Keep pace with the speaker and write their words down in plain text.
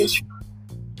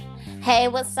Hey,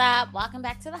 what's up? Welcome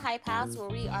back to the Hype House where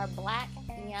we are black,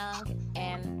 young,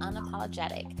 and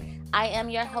unapologetic. I am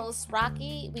your host,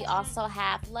 Rocky. We also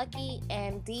have Lucky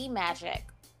and D Magic.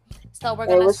 So we're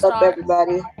Hey, gonna what's up, start.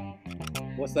 everybody?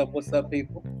 What's up,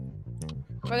 people?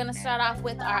 We're gonna start off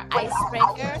with our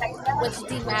icebreaker, which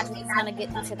D Magic is gonna get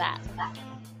into that.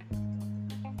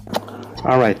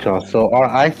 All right, y'all. So our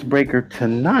icebreaker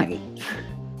tonight: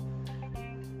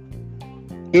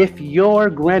 if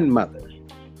your grandmother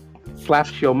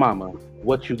slaps your mama,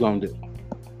 what you gonna do?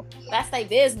 That's their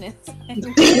business.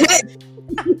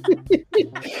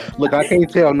 Look, I can't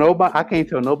tell nobody. I can't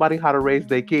tell nobody how to raise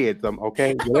their kids.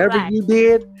 Okay. Right.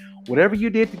 Whatever you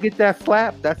did to get that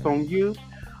slap, that's on you.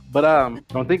 But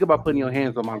don't think about putting your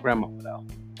hands on my grandmama though.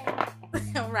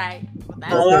 Right.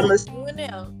 That's All I'm what gonna you and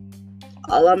them.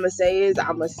 all I'm gonna say is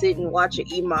I'm gonna sit and watch her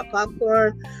eat my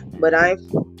popcorn, but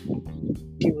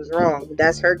she was wrong.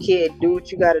 That's her kid. Do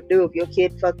what you gotta do. If your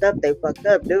kid fucked up, they fucked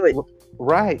up. Do it.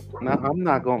 Right. Now I'm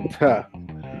not going to.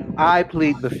 I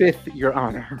plead the fifth, Your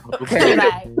Honor. Okay.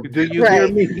 Right. Do you hear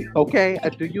Right. me? Okay.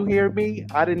 Do you hear me?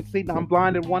 I didn't see. I'm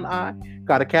blind in one eye.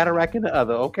 Got a cataract in the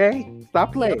other. Okay.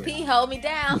 Stop playing. P, hold me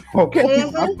down. Okay. Mhm.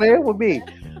 Stop playing with me.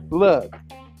 Look,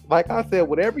 like I said,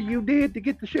 whatever you did to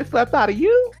get the shit slapped out of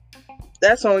you,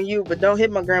 That's on you, but don't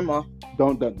hit my grandma.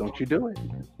 don't you do it.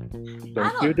 I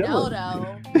Don't you don't do know it. though.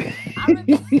 I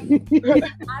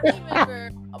remember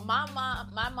my mom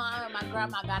and my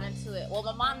grandma got into it. Well,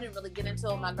 my mom didn't really get into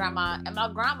it with my grandma. And my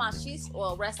grandma,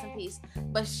 rest in peace,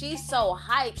 but she's so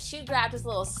hyped. She grabbed this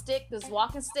little stick, this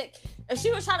walking stick, and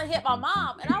she was trying to hit my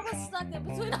mom. And I was stuck in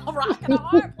between a rock and a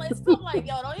hard place. So I'm like,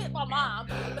 yo, don't hit my mom.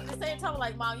 But at the same time, I'm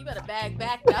like, Mom, you better bag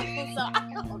back now. So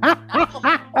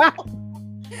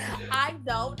I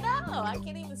don't know. I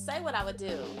can't even say what I would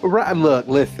do. Right, look,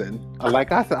 listen.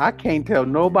 Like I said, I can't tell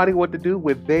nobody what to do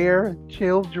with their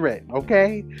children,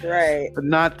 okay? Right.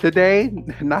 Not today,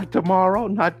 not tomorrow,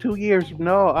 not 2 years.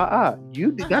 No,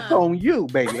 that's on you,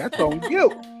 baby. That's on you.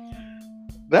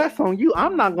 That's on you.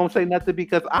 I'm not gonna say nothing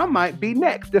because I might be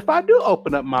next if I do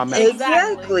open up my mouth.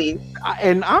 Exactly.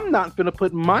 And I'm not gonna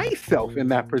put myself in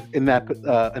that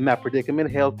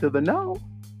predicament. Hell to the no.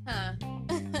 Huh.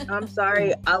 I'm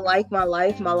sorry. I like my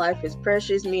life. My life is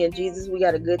precious. Me and Jesus, we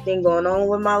got a good thing going on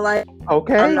with my life.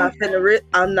 Okay. I'm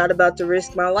I'm not about to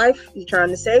risk my life. I'm trying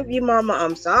to save you, Mama.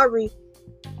 I'm sorry.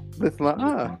 Listen,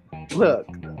 look,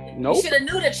 nope. You should have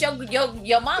knew that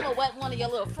your mama wasn't one of your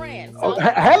little friends. So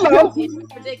Hello. it's a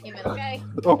predicament, okay?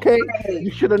 Okay.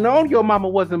 You should have known your mama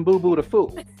wasn't Boo Boo the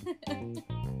Fool.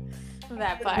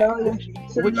 That part. Which,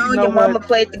 you know your mama what?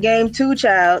 played the game too,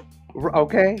 child.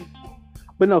 Okay.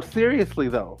 But no, seriously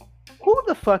though, who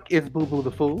the fuck is Boo Boo the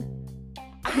Fool?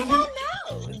 I don't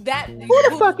know. That Who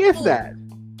the fuck is that?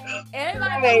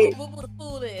 Everybody knows who Boo Boo the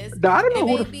Fool is. No, I don't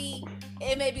know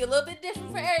It may be a little bit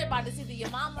different for everybody. It's either your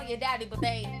mom or your daddy, but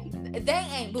they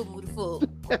ain't Boo Boo the Fool.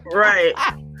 Right.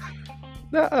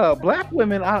 Black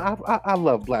women, I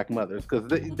love black mothers because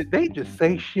they just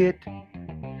say shit.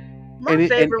 My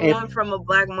favorite one from a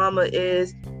black mama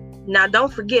is, now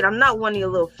don't forget, I'm not one of your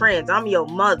little friends. I'm your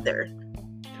mother.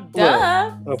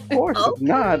 Duh. Well, of course it's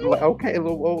not. Okay,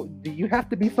 well, do you have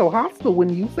to be so hostile when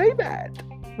you say that?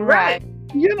 Right.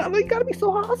 You know, you gotta be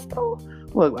so hostile.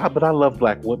 Look, but I love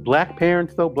black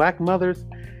parents though, black mothers.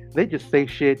 They just say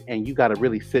shit, and you gotta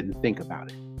really sit and think about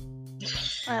it.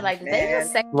 Like, did they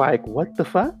just say? Like, what the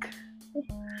fuck?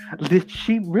 Did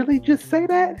she really just say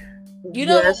that? You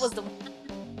know what was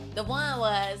the one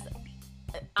was,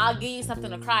 I'll give you something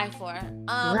to cry for.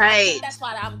 Right. That's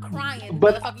why I'm crying.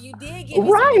 But if you did give me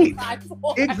something to cry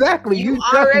for. Exactly. You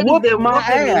just already whooped been my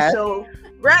whooping me, ass. so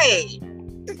right.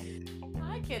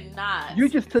 I cannot. You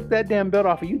just took that damn belt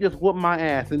off and you just whooped my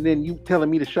ass, and then you telling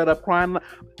me to shut up crying.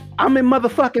 I'm in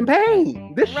motherfucking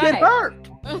pain. This shit hurt.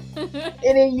 And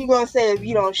then you gonna say, if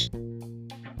you don't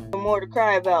more to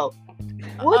cry about.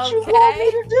 What you want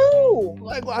me to do?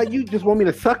 Like, well, you just want me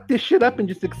to suck this shit up and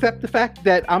just accept the fact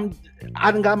that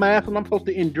I done got my ass and I'm supposed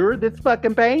to endure this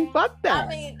fucking pain? Fuck that. I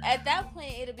mean, at that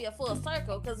point, it'll be a full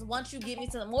circle because once you give me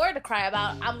some more to cry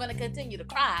about, I'm gonna continue to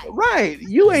cry. Right.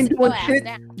 You ain't doing shit.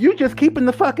 You just keeping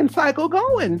the fucking cycle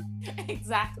going.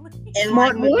 Exactly. And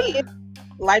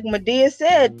like Medea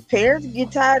said, parents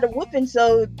get tired of whooping,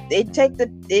 so they take their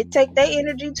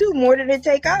energy too, more than they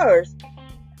take ours.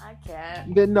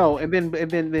 Then no, and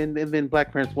then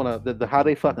black parents want to the how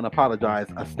they fucking apologize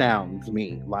astounds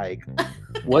me. Like,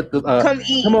 what the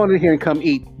come on in here and come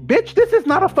eat, bitch. This is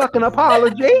not a fucking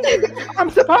apology. I'm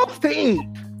supposed to eat.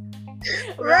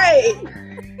 Right.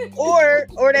 Or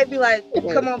they'd be like,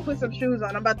 come on, put some shoes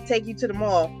on. I'm about to take you to the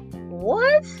mall.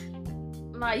 What?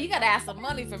 No, you gotta ask some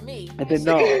money from me. And then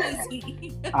no,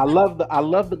 I love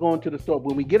the going to the store.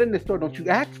 When we get in the store, don't you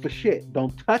ask for shit.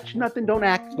 Don't touch nothing. Don't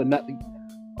ask for nothing.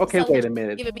 Okay, so wait a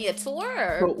minute. Giving me a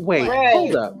tour? So wait,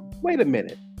 hold up. Wait a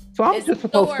minute. So I'm just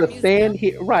supposed to stand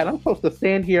here, right? I'm supposed to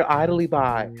stand here idly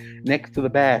by next to the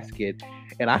basket,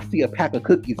 and I see a pack of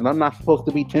cookies, and I'm not supposed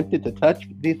to be tempted to touch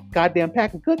this goddamn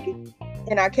pack of cookies.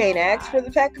 And I can't ask for the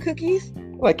pack of cookies.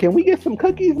 Like, can we get some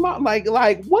cookies, Mom? Like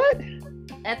what?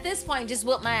 At this point, just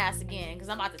whip my ass again because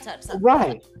I'm about to touch something.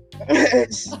 Right.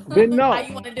 Then no. How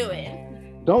you want to do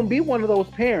it? Don't be one of those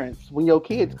parents when your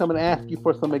kids come and ask you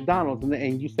for some McDonald's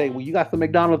and you say, well, you got some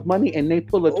McDonald's money, and they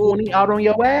pull a 20 out on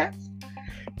your ass.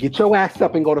 Get your ass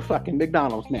up and go to fucking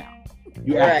McDonald's now.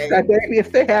 You ask that baby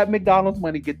if they have McDonald's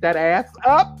money, get that ass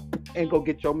up and go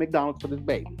get your McDonald's for this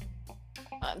baby.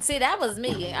 See, that was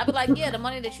me. I'd be like, yeah, the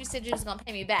money that you said you was going to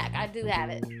pay me back, I do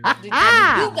have it. You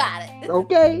got it.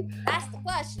 Okay. That's the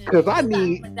question. Because I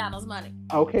need McDonald's money.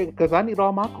 Okay, because I need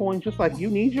all my coins just like you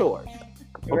need yours.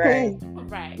 Okay.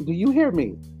 Right. Do you hear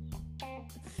me?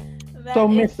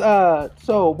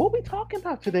 So what we talking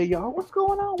about today, y'all? What's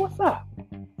going on? What's up?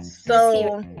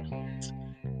 So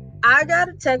I got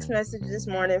a text message this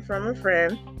morning from a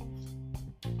friend,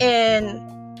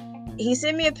 and he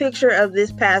sent me a picture of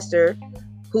this pastor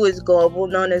who is global,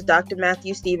 known as Dr.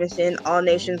 Matthew Stevenson, All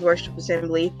Nations Worship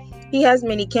Assembly. He has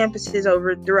many campuses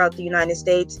throughout the United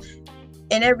States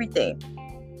and everything.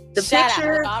 The Shout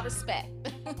picture, out with all respect.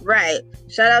 Right.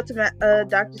 Shout out to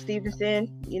Dr. Stevenson.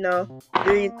 Do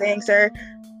your thing, sir.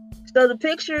 So the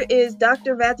picture is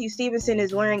Dr. Matthew Stevenson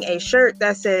is wearing a shirt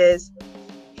that says,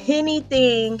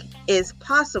 anything is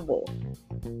possible.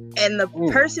 And the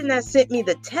person that sent me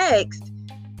the text,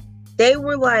 they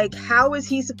were like, how is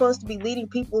he supposed to be leading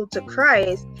people to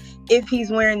Christ if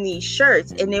he's wearing these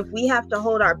shirts? And if we have to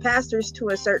hold our pastors to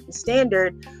a certain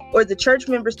standard, or the church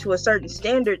members to a certain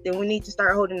standard, then we need to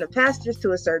start holding the pastors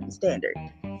to a certain standard.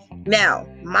 Now,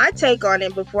 my take on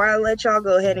it, before I let y'all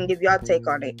go ahead and give y'all take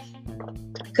on it,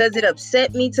 because it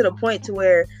upset me to the point to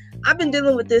where I've been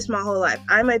dealing with this my whole life.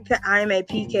 I am a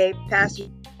PK pastor,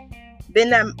 been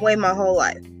that way my whole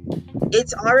life.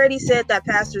 It's already said that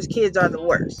pastors' kids are the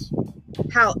worst.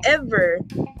 However,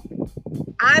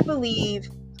 I believe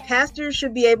pastors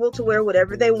should be able to wear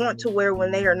whatever they want to wear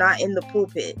when they are not in the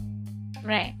pulpit.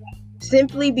 Right.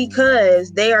 Simply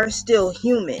because they are still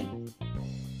human.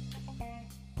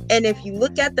 And if you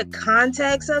look at the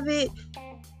context of it,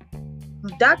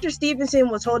 Dr. Stevenson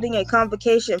was holding a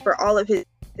convocation for all of his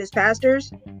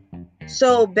pastors.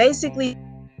 So basically,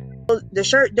 the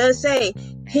shirt does say,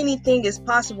 anything is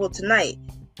possible tonight.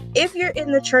 If you're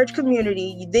in the church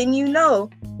community, then you know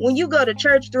when you go to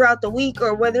church throughout the week,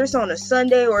 or whether it's on a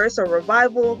Sunday or it's a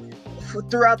revival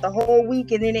throughout the whole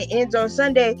week and then it ends on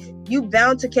Sunday, you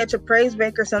bound to catch a praise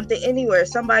break or something anywhere.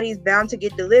 Somebody's bound to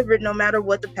get delivered no matter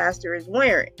what the pastor is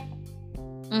wearing.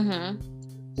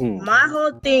 My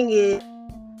whole thing is,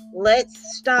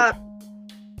 let's stop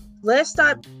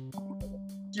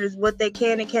just what they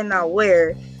can and cannot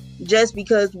wear just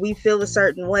because we feel a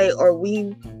certain way,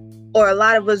 or a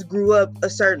lot of us grew up a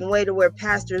certain way to where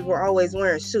pastors were always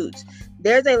wearing suits.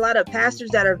 There's a lot of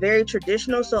pastors that are very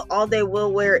traditional, so all they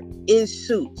will wear is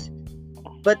suits.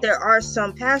 But there are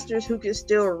some pastors who can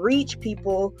still reach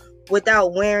people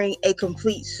without wearing a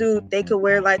complete suit. They could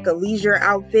wear like a leisure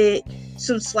outfit,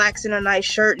 some slacks and a nice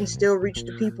shirt, and still reach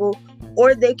the people.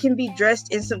 Or they can be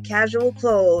dressed in some casual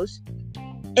clothes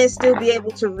and still be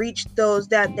able to reach those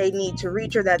that they need to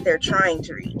reach or that they're trying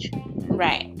to reach.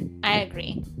 Right. I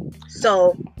agree.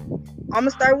 So I'm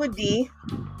gonna start with D.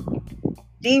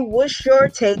 D, what's your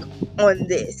take on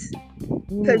this?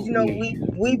 Because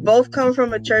we both come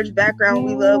from a church background.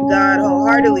 We love God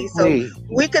wholeheartedly, so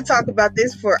we could talk about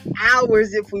this for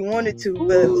hours if we wanted to.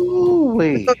 But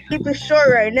we're gonna keep it short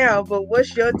right now. But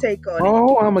what's your take on it?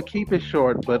 Oh, I'm gonna keep it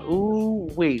short. But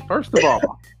first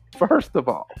of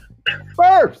all,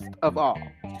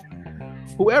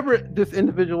 whoever this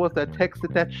individual was that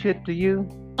texted that shit to you.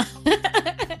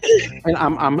 And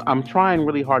I'm trying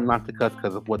really hard not to cuss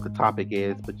because of what the topic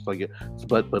is, but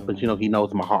he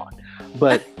knows my heart.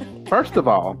 But first of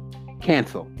all,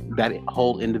 cancel that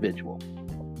whole individual.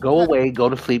 Go away, go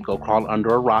to sleep, go crawl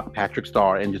under a rock, Patrick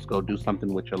Star, and just go do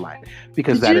something with your life.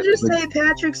 Because Did you just say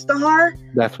Patrick Star?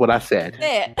 That's what I said.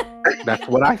 That's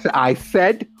what I said. I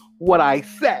said what I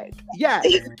said. Yes.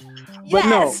 But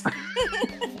yes.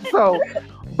 No.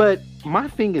 But my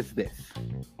thing is this.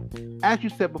 As you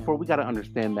said before, we got to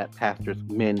understand that pastors,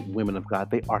 men, women of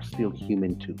God, they are still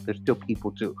human too. They're still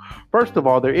people too. First of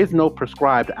all, there is no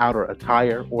prescribed outer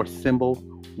attire or symbol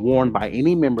worn by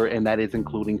any member, and that is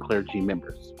including clergy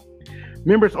members.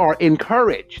 Members are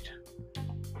encouraged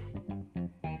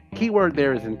key word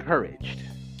there is encouraged.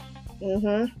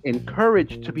 Mm-hmm.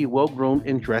 Encouraged to be well groomed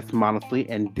and dressed modestly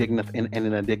and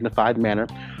in a dignified manner,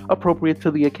 appropriate to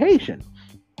the occasion.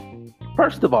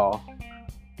 First of all,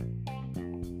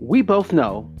 we both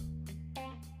know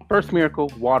first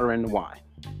miracle, water and wine.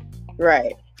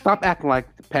 Right. Stop acting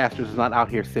like the pastors is not out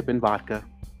here sipping vodka,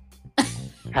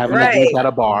 having a drink at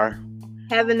a bar,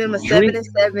 having them a 7 and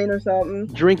 7 or something,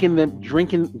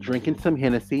 drinking some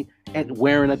Hennessy, and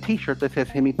wearing a T-shirt that says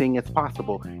anything is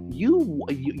possible. Him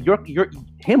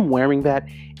wearing that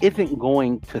isn't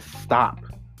going to stop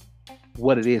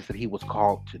what it is that he was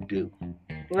called to do.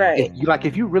 Right.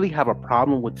 If you really have a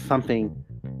problem with something,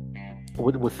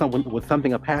 with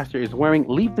something a pastor is wearing,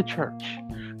 leave the church.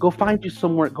 Go find you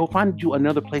somewhere. Go find you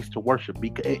another place to worship.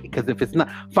 Because if it's not,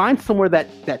 find somewhere that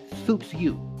suits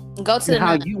you. Go to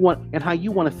how you want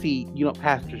to see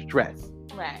pastors dress.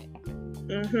 Right.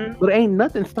 Mm-hmm. But ain't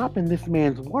nothing stopping this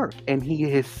man's work, and he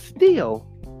is still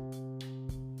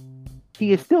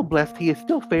blessed. He is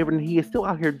still favored, and he is still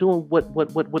out here doing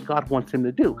what God wants him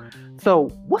to do. So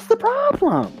what's the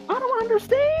problem? I don't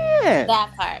understand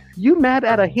that part. You mad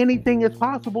at a anything is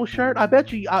possible shirt? I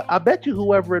bet you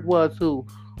whoever it was who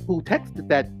texted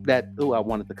that I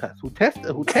wanted to cuss. Who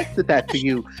texted that to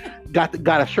you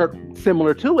got a shirt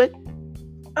similar to it.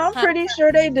 I'm pretty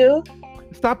sure they do.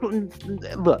 Stop.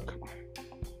 Look.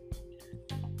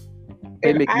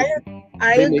 I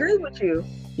agree with you.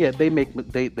 Yeah, they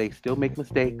still make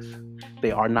mistakes.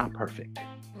 They are not perfect.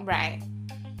 Right.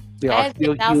 They are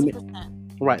still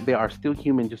human. Right. They are still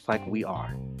human, just like we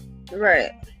are. Right.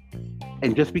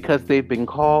 And just because they've been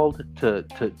called to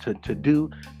do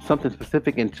something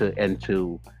specific and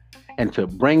to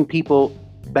bring people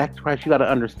back to Christ, you got to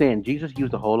understand Jesus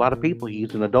used a whole lot of people. He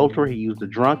used an adulterer. He used a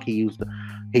drunk. He used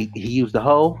a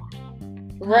hoe.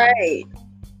 Right.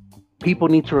 People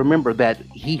need to remember that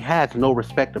he has no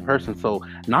respect of person. So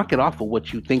knock it off of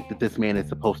what you think that this man is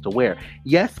supposed to wear.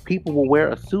 Yes, people will wear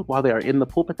a suit while they are in the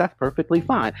pulpit. That's perfectly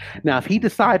fine. Now, if he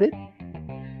decided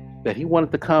that he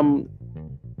wanted to come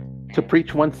to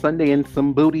preach one Sunday in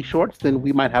some booty shorts, then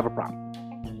we might have a problem.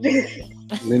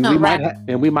 We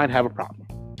might have a problem.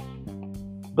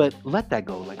 But let that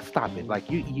go. Like, stop it. Like,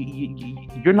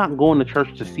 you're not going to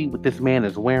church to see what this man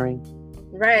is wearing.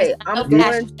 Right.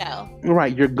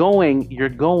 Right. You're going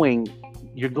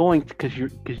because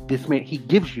this man, he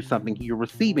gives you something. You're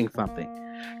receiving something.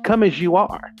 Come as you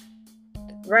are.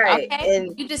 Right. Okay.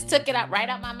 And you just took it right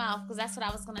out my mouth, because that's what I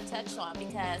was going to touch on,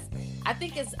 because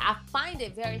I find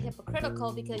it very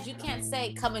hypocritical, because you can't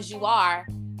say come as you are,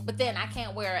 but then I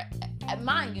can't wear it.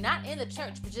 Mind you, not in the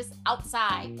church, but just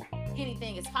outside.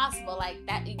 Anything is possible. Like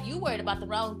that, you worried about the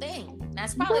wrong thing.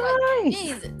 That's probably right. Like,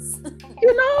 Jesus.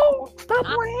 Stop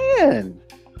playing.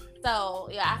 So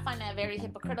yeah, I find that very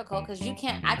hypocritical, because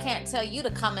I can't tell you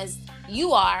to come as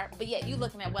you are, but yet you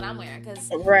looking at what I'm wearing. Because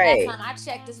last time I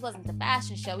checked, this wasn't the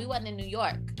fashion show. We wasn't in New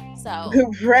York, so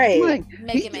right.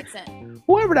 Make it make sense.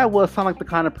 Whoever that was sounded like the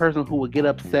kind of person who would get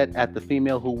upset at the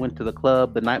female who went to the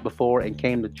club the night before and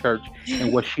came to church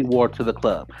and what she wore to the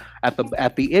club.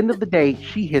 At the end of the day,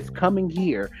 she is coming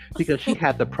here because she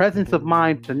had the presence of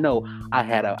mind to know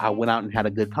I went out and had a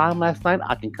good time last night.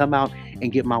 I can come out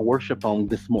and get my worship on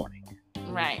this morning.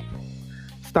 Right.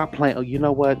 Stop playing. Oh, you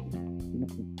know what?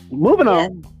 Moving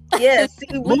on. Yeah, see,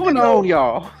 moving on,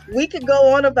 y'all. We could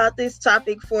go on about this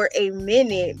topic for a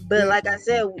minute, but like I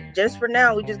said, just for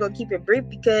now, we're just gonna keep it brief,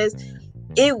 because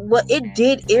it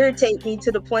did irritate me to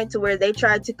the point to where they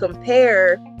tried to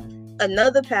compare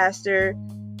another pastor,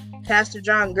 Pastor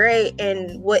John Gray,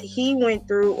 and what he went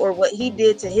through or what he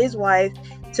did to his wife,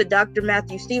 to Dr.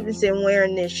 Matthew Stevenson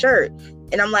wearing this shirt.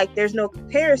 And I'm like, there's no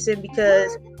comparison,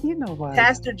 because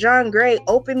Pastor John Gray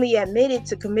openly admitted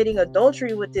to committing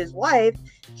adultery with his wife.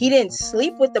 He didn't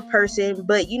sleep with the person,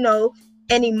 but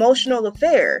an emotional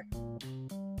affair.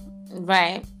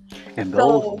 Right. And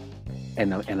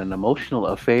an emotional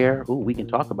affair. Ooh, we can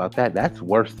talk about that. That's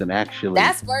worse than actually.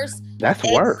 That's worse. That's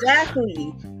worse.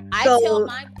 Exactly. I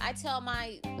tell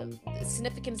my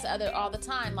significant other all the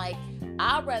time, like,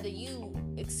 I'd rather you,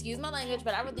 excuse my language,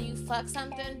 but I'd rather you fuck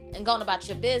something and going about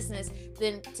your business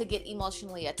than to get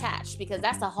emotionally attached, because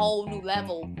that's a whole new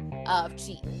level of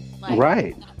cheating. Like,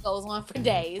 right. That goes on for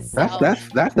days. So.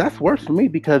 That's worse for me,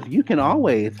 because you can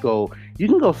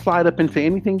go slide up into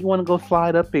anything you want to go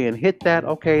slide up in, hit that,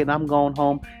 okay, and I'm going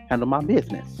home, handle my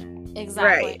business.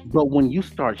 Exactly. Right. But when you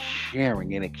start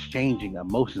sharing and exchanging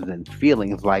emotions and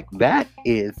feelings like that,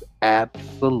 is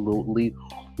absolutely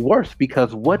worse,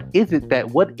 because what are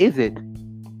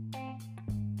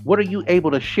you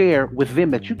able to share with them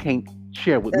that you can't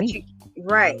share with me?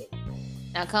 Right.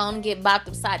 Now come and get bopped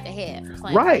upside the head.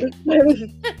 Right.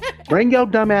 Bring your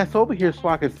dumb ass over here so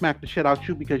I can smack the shit out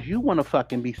you because you want to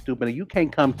fucking be stupid and you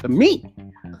can't come to me.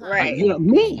 Right.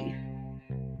 Me.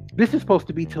 This is supposed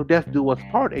to be till death do us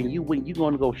part, and you going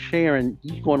to go share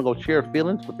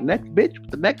feelings with the next bitch,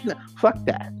 with the next fuck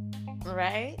that.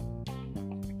 Right.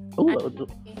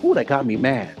 Ooh, that got me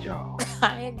mad, y'all.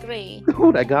 I agree.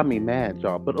 Ooh, that got me mad,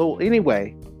 y'all. But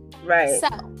anyway. Right. So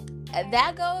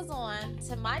that goes on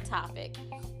to my topic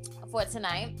for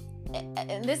tonight.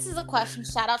 And this is a question.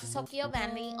 Shout out to Tokyo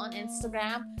Vanity on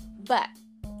Instagram. But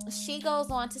she goes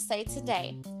on to say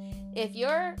today, if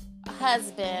your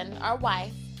husband or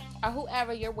wife or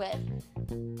whoever you're with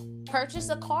purchase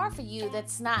a car for you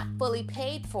that's not fully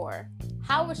paid for,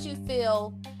 how would you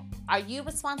feel? Are you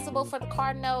responsible for the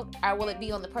car note, or will it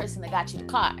be on the person that got you the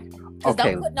car? Because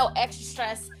don't put no extra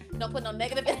stress, don't put no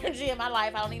negative energy in my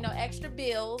life. I don't need no extra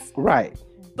bills. Right.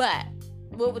 But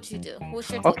what would you do? What's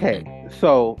your take? Okay,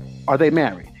 so are they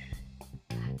married?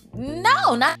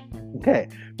 No, not. Okay,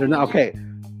 they're not. Okay,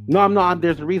 no, I'm not.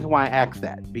 There's a reason why I asked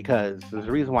that,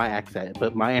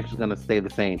 but my answer is going to stay the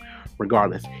same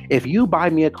regardless. If you buy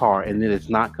me a car and it is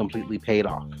not completely paid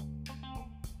off,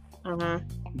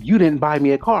 you didn't buy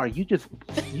me a car. You just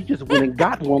went and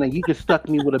got one, and you just stuck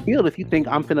me with a bill. If you think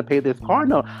I'm finna pay this car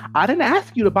note, I didn't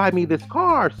ask you to buy me this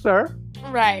car, sir.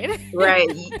 Right. Right.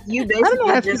 You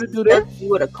basically just stuck me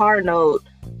with a car note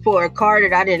for a car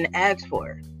that I didn't ask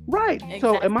for. Right. Exactly.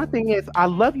 So, and my thing is, I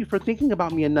love you for thinking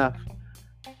about me enough,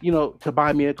 to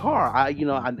buy me a car. You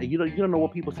don't know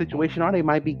what people's situation are. They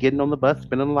might be getting on the bus,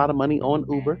 spending a lot of money on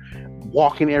Uber,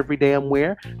 walking every damn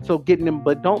where. So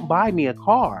but don't buy me a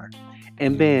car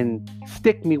and then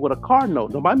stick me with a car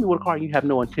note. Don't buy me with a car and you have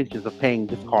no intentions of paying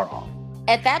this car off.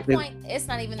 At that point, it's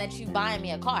not even that you buying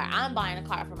me a car. I'm buying a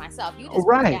car for myself. You just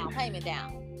put down payment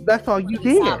down. That's all you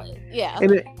did. Solid. Yeah.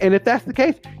 And if that's the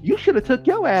case, you should have took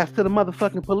your ass to the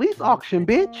motherfucking police auction,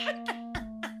 bitch.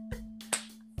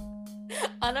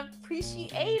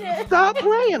 Unappreciated. Stop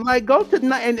playing. Like, go to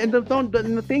and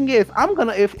the thing is, I'm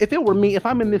gonna if it were me, if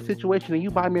I'm in this situation and you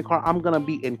buy me a car, I'm gonna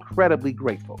be incredibly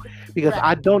grateful because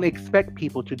I don't expect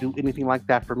people to do anything like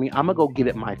that for me. I'm gonna go get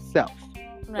it myself.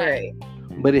 Right.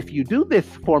 But if you do this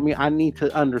for me, I need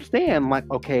to understand, like,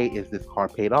 okay, is this car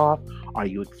paid off? Are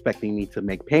you expecting me to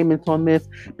make payments on this?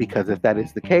 Because if that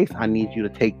is the case, I need you to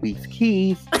take these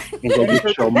keys and go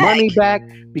get your money back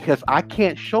because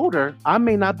I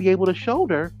may not be able to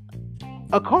shoulder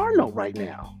a car note right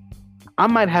now. I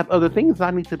might have other things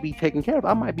I need to be taken care of.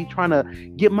 I might be trying to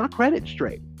get my credit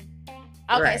straight.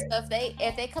 Okay, right. So if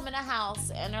they come in the house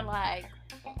and they're like,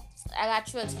 I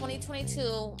got you a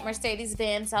 2022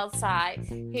 Mercedes-Benz outside.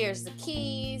 Here's the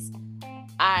keys.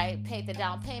 I paid the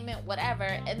down payment, whatever.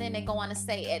 And then they go on to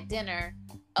say at dinner,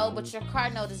 oh, but your car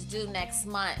note is due next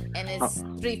month and it's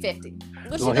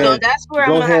 $350. So that's where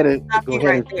I'm going to stop you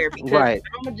right there because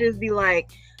I'm going to just be like,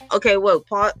 okay, well,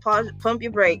 pause, pump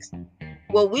your brakes.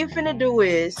 What we're finna do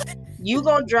is you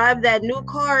going to drive that new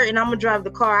car and I'm going to drive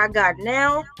the car I got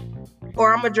now,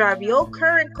 or I'm going to drive your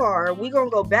current car. We're going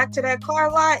to go back to that car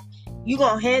lot. You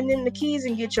gonna hand them the keys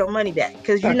and get your money back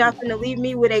because you're not gonna leave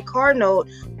me with a car note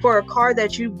for a car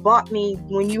that you bought me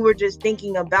when you were just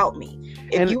thinking about me.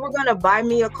 If you were gonna buy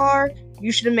me a car,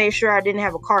 you should have made sure I didn't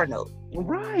have a car note.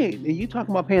 Right. And you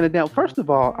talking about paying it down. First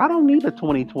of all, I don't need a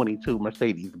 2022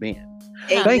 Mercedes-Benz.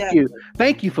 Exactly.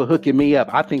 Thank you for hooking me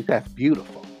up. I think that's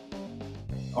beautiful.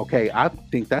 Okay, I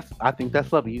think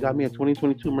that's lovely. You got me a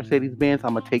 2022 Mercedes-Benz.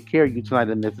 I'm gonna take care of you tonight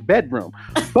in this bedroom.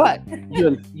 But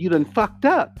you done fucked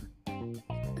up.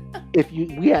 If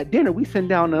we had dinner, we sit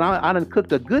down and I done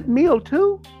cooked a good meal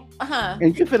too.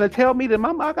 And you finna tell me that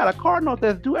I got a car note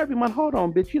that's due every month. Hold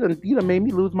on, bitch. You done made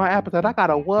me lose my appetite. I got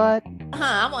a what?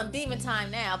 I'm on demon time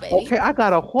now, baby. Okay, I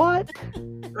got a what?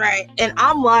 Right. And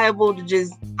I'm liable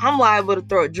to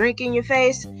throw a drink in your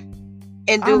face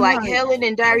and do Helen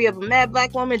and Diary of a Mad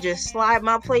Black Woman, just slide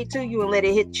my plate to you and let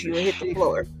it hit you and hit the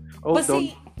floor. But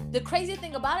see, the crazy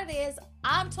thing about it is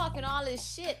I'm talking all this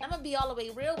shit. I'm gonna be all the way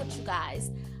real with you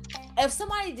guys. If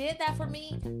somebody did that for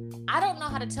me, I don't know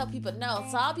how to tell people no.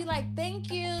 So I'll be like, thank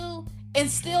you, and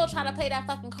still try to pay that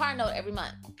fucking car note every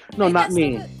month. No, not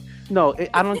me. Stupid? No,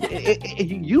 I don't.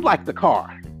 You like the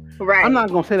car. Right. I'm not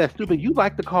gonna say that's stupid. You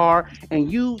like the car, and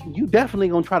you definitely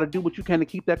gonna try to do what you can to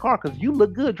keep that car because you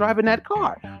look good driving that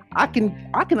car. I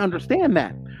can understand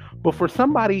that. But for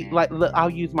somebody like, I'll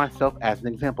use myself as an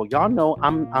example. Y'all know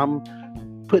I'm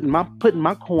putting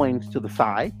my coins to the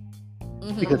side.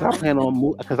 Because I plan on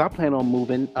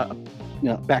moving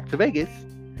back to Vegas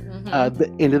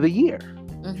the end of the year.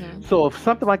 Mm-hmm. So if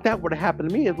something like that were to happen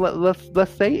to me,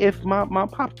 let's say if my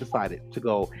pops decided to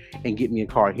go and get me a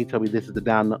car, he told me this is the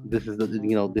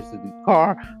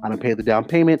car. I don't pay the down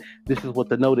payment. This is what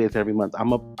the note is every month.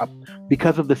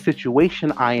 Because of the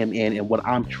situation I am in and what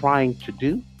I'm trying to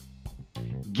do,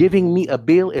 giving me a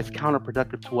bill is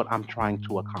counterproductive to what I'm trying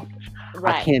to accomplish.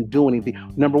 Right. I can't do anything.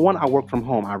 Number one, I work from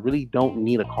home. I really don't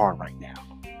need a car right now.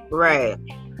 Right.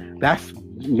 That's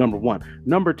number one.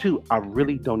 Number two, I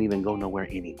really don't even go nowhere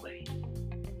anyway.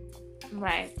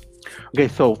 Right. Okay,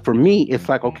 so for me, it's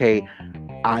like, okay,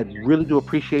 I really do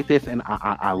appreciate this, and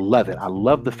I love it. I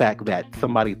love the fact that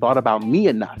somebody thought about me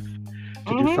enough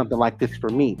to do something like this for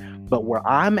me. But where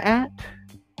I'm at,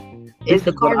 this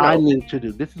is what I need to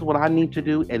do. This is what I need to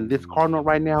do, and this car note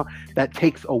right now, that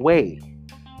takes away.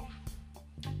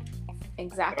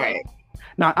 Exactly. Right.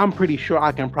 Now, I'm pretty sure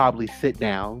I can probably sit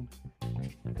down,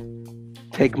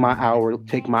 take my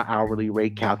hourly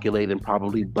rate, calculate, and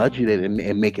probably budget it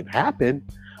and make it happen.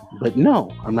 But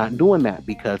no, I'm not doing that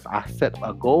because I set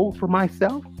a goal for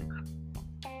myself,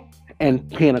 and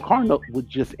paying a car note would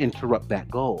just interrupt that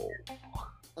goal.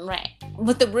 Right.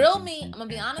 With the real me, I'm gonna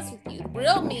be honest with you. The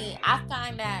real me, I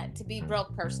find that to be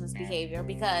broke person's behavior,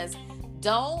 because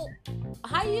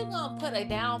how you gonna put a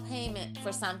down payment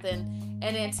for something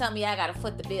and then tell me I gotta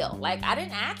foot the bill? Like, I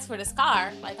didn't ask for this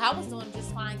car. Like, I was doing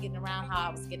just fine getting around how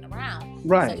I was getting around.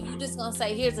 Right. So you just gonna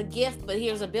say, here's a gift, but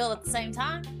here's a bill at the same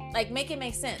time? Like, make it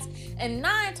make sense. And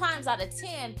 9 times out of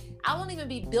 10, I won't even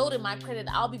be building my credit.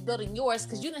 I'll be building yours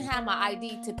because you didn't have my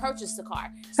ID to purchase the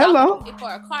car. So hello. For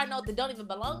a car note that don't even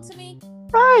belong to me.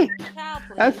 Right.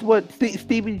 That's what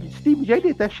Stevie J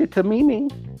did that shit to Mimi.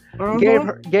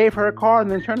 Mm-hmm. Gave her a car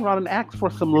and then turned around and asked for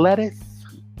some lettuce.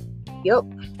 Yep.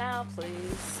 Child,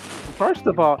 please. First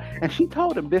of all, and she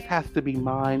told him this has to be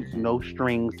mine, no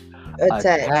strings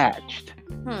attached.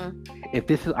 If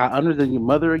this is under the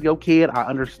mother of your kid, I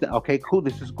understand. Okay, cool,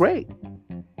 this is great.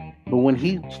 But when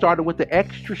he started with the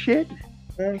extra shit,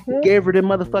 gave her them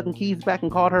motherfucking keys back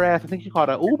and called her ass. I think she called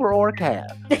her Uber or a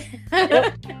cab.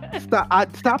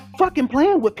 Stop fucking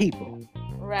playing with people.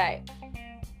 Right.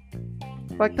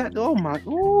 Like that. Oh my.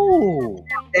 Ooh.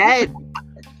 That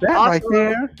also, right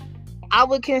there. I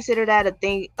would consider that a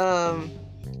thing.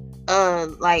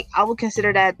 Like, I would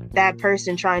consider that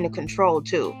person trying to control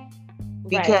too,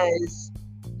 because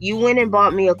you went and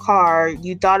bought me a car.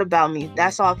 You thought about me.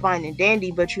 That's all fine and dandy,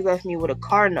 but you left me with a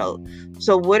car note.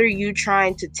 So what are you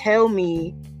trying to tell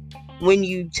me when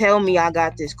you tell me I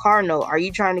got this car note? Are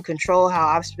you trying to control how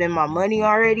I've spent my money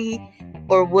already,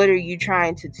 or what are you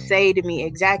trying to say to me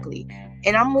exactly?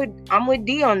 And I'm with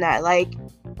D on that. Like,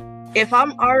 if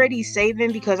I'm already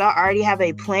saving because I already have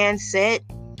a plan set,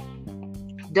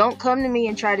 don't come to me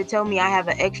and try to tell me I have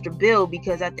an extra bill,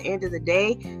 because at the end of the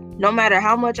day, no matter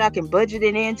how much I can budget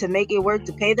it in to make it work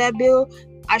to pay that bill,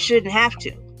 I shouldn't have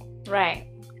to. Right.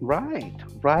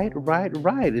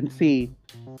 And see,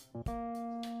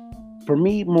 for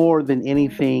me, more than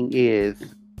anything is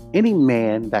any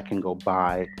man that can go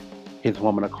buy his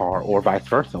woman a car, or vice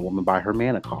versa, a woman buy her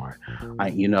man a car.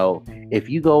 If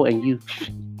you go and you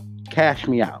cash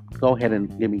me out, go ahead and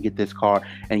let me get this car,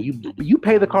 and you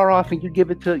pay the car off and you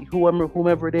give it to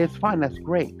whomever it is, fine, that's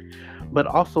great. But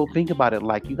also think about it,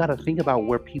 like, you got to think about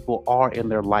where people are in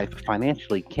their life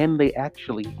financially. Can they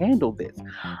actually handle this?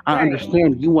 I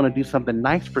understand you want to do something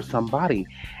nice for somebody,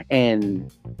 and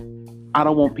I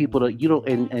don't want people to,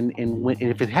 and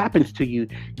if it happens to you,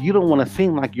 you don't want to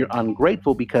seem like you're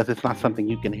ungrateful because it's not something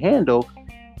you can handle.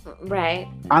 Right.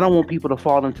 I don't want people to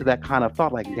fall into that kind of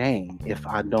thought, like, dang, if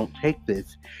I don't take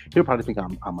this, he'll probably think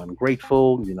I'm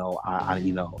ungrateful, and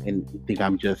think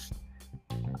I'm a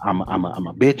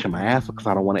bitch, I'm an asshole because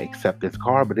I don't want to accept this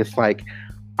car. But it's like,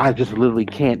 I just literally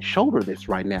can't shoulder this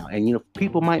right now. And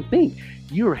people might think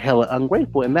you're hella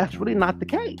ungrateful, and that's really not the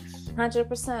case.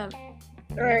 100%.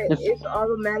 Right. It's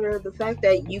all a matter of the fact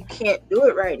that you can't do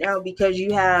it right now because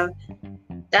you have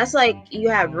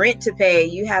rent to pay,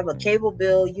 you have a cable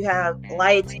bill, you have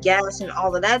lights, gas, and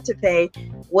all of that to pay.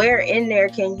 Where in there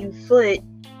can you foot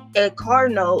a car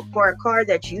note for a car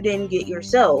that you didn't get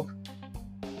yourself?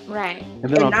 Right.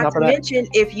 And not to mention,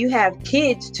 if you have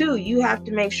kids too, you have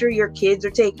to make sure your kids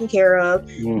are taken care of.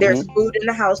 Mm-hmm. There's food in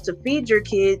the house to feed your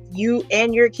kids, you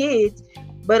and your kids.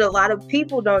 But a lot of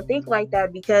people don't think like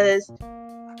that, because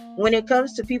when it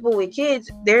comes to people with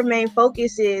kids, their main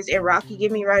focus is, and Rocky,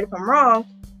 get me right if I'm wrong,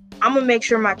 I'm gonna make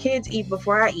sure my kids eat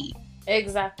before I eat.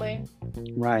 Exactly.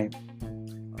 Right.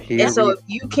 And so if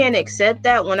you can't accept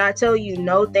that, when I tell you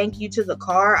no thank you to the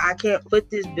car, I can't foot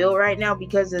this bill right now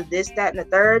because of this, that, and the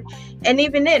third. And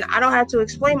even then, I don't have to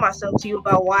explain myself to you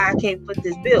about why I can't foot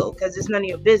this bill, because it's none of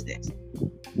your business.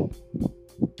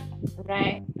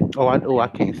 Right. I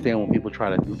can't stand when people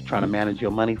try to manage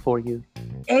your money for you.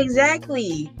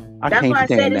 Exactly. That's why I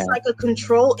said it's like a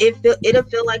control. It'll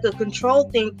feel like a control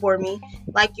thing for me.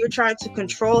 Like you're trying to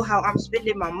control how I'm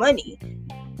spending my money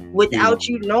without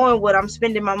you knowing what I'm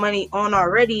spending my money on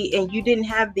already. And you didn't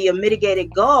have the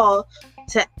mitigated gall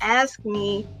to ask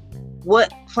me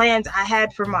what plans I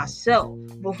had for myself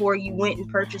before you went and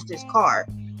purchased this car.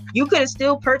 You could have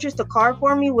still purchased a car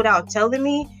for me without telling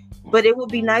me, but it would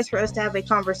be nice for us to have a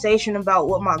conversation about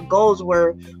what my goals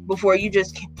were before you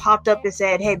just popped up and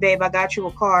said, hey, babe, I got you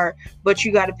a car, but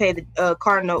you got to pay the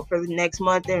car note for the next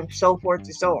month and so forth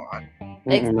and so on.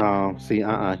 No, see,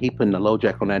 he putting the low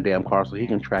jack on that damn car so he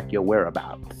can track your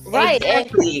whereabouts. Right.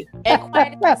 Exactly. And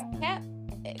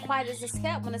quiet as it's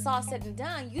kept, when it's all said and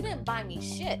done, you didn't buy me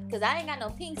shit because I ain't got no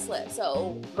pink slip.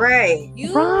 So you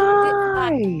didn't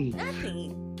buy me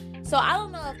nothing. So I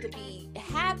don't know if to be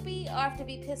happy or if to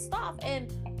be pissed off. And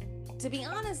to be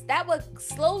honest, that would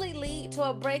slowly lead to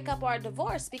a breakup or a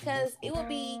divorce because it would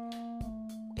be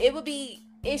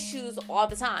issues all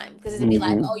the time because it'd be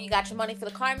like, oh, you got your money for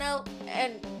the car note,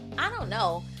 and I don't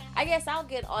know. I guess I'll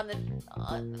get on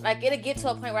like it'll get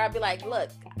to a point where I'll be like, look,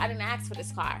 I didn't ask for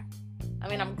this car. I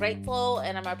mean, I'm grateful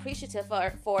and I'm appreciative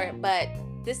for it, but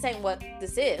this ain't what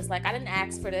this is. Like, I didn't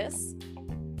ask for this.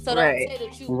 So don't say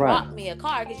that you bought me a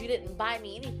car because you didn't buy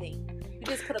me anything. You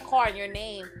just put a car in your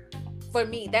name for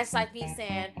me. That's like me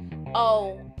saying,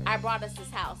 oh, I brought us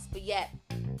this house, but yet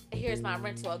here's my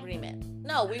rental agreement.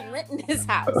 No, we renting this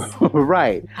house.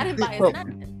 Right. I didn't buy us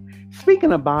nothing.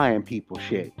 Speaking of buying people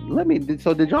shit,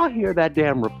 so did y'all hear that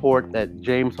damn report that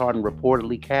James Harden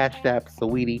reportedly cashed out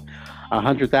Saweetie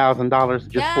 $100,000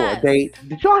 just for a date?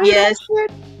 Did y'all hear that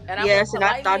shit? And I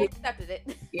thought accepted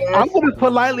it. Yes. I would have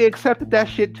politely accepted that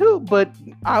shit too, but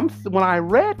when I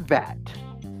read that,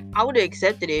 I would have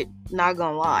accepted it. Not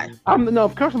gonna lie.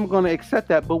 Of course I'm gonna accept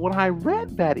that, but when I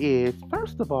read that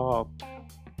first of all,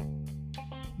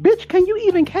 bitch, can you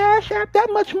even cash out that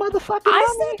much motherfucking money?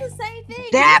 I said the same thing.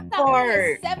 That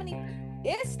part.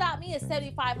 It stopped me at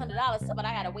 $7,500, but I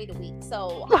had to wait a week.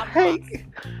 So that's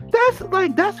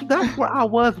where I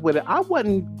was with it. I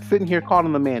wasn't sitting here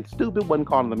calling the man stupid, wasn't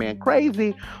calling the man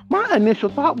crazy. My initial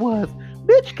thought was,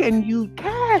 bitch, can you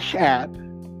cash out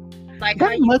like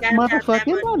that much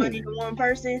motherfucking money to one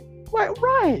person?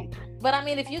 Right. But I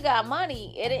mean, if you got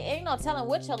money, it ain't no telling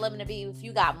what your limit to be if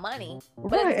you got money.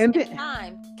 But right. At the same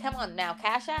time, come on now,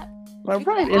 Cash App. Right.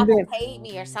 And then paid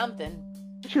me or something.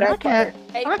 Shit,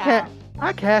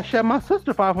 I cash out my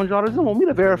sister $500 and want me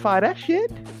to verify that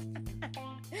shit.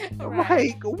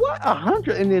 Right. Like what?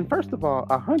 100, and then first of all,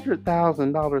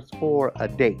 $100,000 for a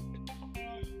date.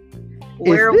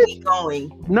 Where are we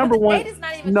going? Number one, date is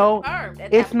not even confirmed.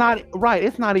 It's not right.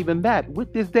 It's not even that.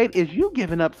 With this date, is you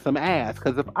giving up some ass?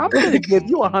 Because if I'm going to give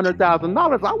you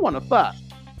 $100,000, I want to fuck.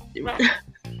 Right.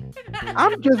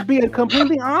 I'm just being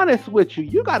completely honest with you.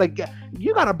 You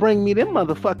gotta bring me them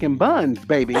motherfucking buns,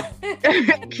 baby.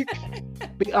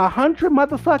 100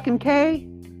 motherfucking K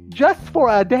just for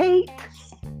a date.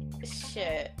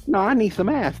 Shit. No, I need some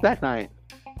ass that night.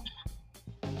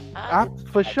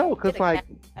 For sure, because like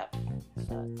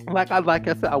I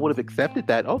said, I would have accepted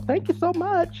that. Oh, thank you so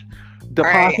much.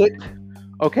 Deposit, right.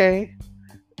 Okay.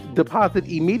 Deposit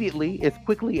immediately, as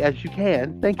quickly as you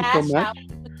can. Thank you so much. Out.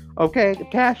 Okay,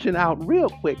 cashing out real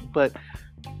quick. But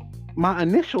my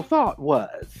initial thought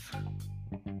was,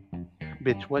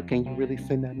 bitch, what, can you really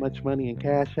send that much money in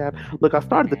Cash App? Look, I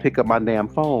started to pick up my damn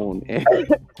phone.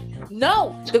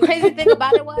 No, the crazy thing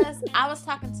about it was, I was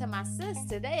talking to my sis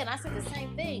today, and I said the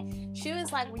same thing. She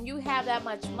was like, when you have that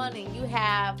much money, you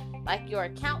have like your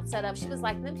account set up. She was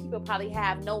like, them people probably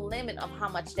have no limit of how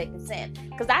much they can send.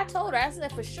 Because I told her, I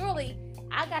said, for surely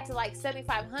I got to like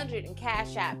 $7,500 in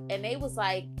Cash App, and they was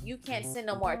like, you can't send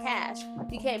no more cash.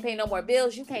 You can't pay no more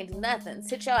bills. You can't do nothing.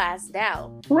 Sit your ass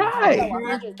down. Right.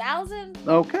 100,000.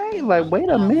 Okay, like wait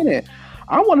a minute.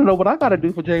 I want to know what I got to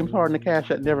do for James Harden to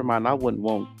cash out. Never mind. I wouldn't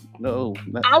want. No.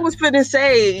 I was finna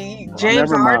say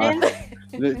James Harden.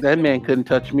 That man couldn't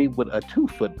touch me with a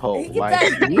 2-foot pole.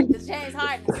 James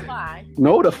Harden is fine.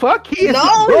 No, the fuck he is.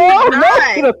 No,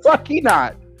 the fuck he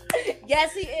not.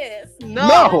 Yes, he is. No.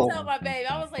 I tell my baby,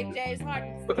 I was like, James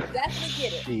Harden, definitely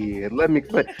get it. Shit, let me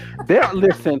explain.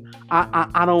 Listen,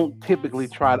 I don't typically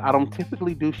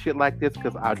do shit like this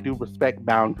because I do respect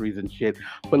boundaries and shit.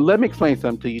 But let me explain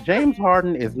something to you. James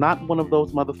Harden is not one of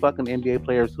those motherfucking NBA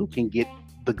players who can get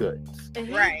the goods.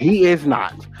 Right. He is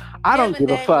not. I don't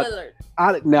give a fuck.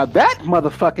 Now that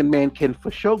motherfucking man can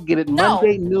for sure get it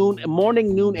morning,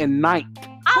 noon, and night.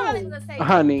 I'm not even gonna say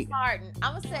honey. Harden.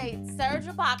 I'm gonna say Serge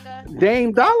Ibaka.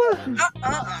 Dame Dollar. Oh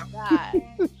my God.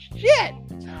 Shit.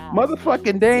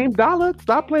 Motherfucking Dame Dollar,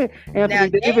 stop playing.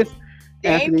 Anthony Davis.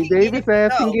 Anthony Davis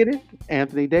ass can get it.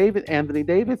 Anthony Davis ass can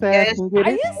get it.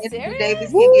 Are you serious? Anthony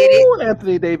Davis can get it.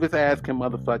 Anthony Davis ass can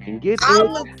motherfucking get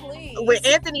it. With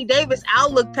Anthony Davis,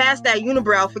 I'll look past that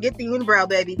unibrow. Forget the unibrow,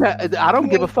 baby. I don't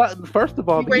give a fuck. First of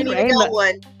all, ain't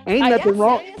nothing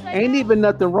wrong. Ain't even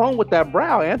nothing wrong with that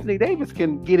brow. Anthony Davis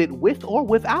can get it with or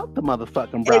without the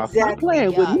motherfucking brow. Exactly. Stop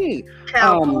playing with me.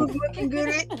 Kyle Kuzma can get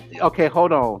it. Okay,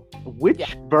 hold on.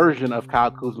 Which version of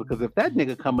Kyle Kuzma? Because if that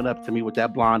nigga coming up to me with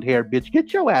that blonde hair, bitch,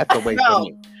 get your ass away from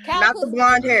me. Not the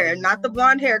blonde hair. Not the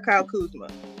blonde hair, Kyle Kuzma.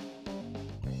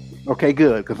 Okay,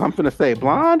 good. Because I'm finna say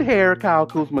blonde hair, Kyle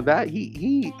Kuzma. That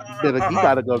he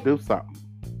gotta go do something.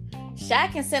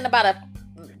 Shaq can send about a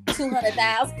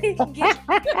 200,000. He can get.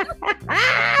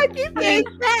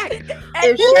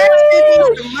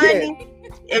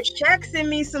 If Shaq send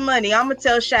me some money, I'm gonna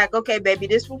tell Shaq, okay, baby,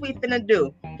 this is what we finna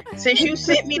do. Since you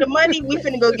sent me the money, we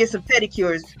finna go get some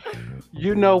pedicures.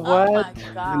 You know what?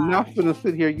 You're not finna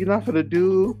sit here. You're not finna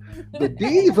do the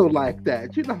diesel like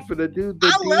that. You're not finna do the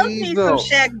diesel. I love me some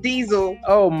Shaq Diesel.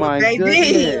 Oh my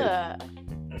goodness. Yeah.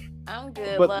 I'm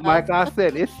good. But love. like I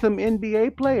said, it's some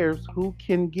NBA players who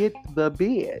can get the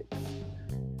bid.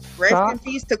 Rest in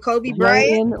peace to Kobe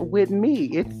Bryant. With me,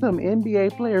 it's some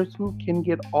NBA players who can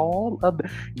get all of the.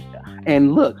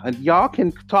 And look, y'all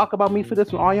can talk about me for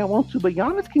this one all y'all want to, but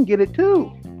Giannis can get it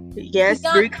too. Yes,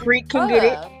 Greek Freak can get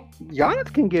it.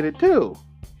 Giannis can get it too.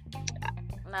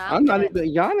 I'm not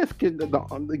even. Giannis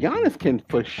can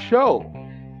for sure.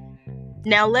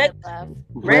 Now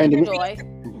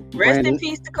rest in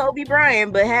peace to Kobe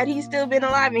Bryant. But had he still been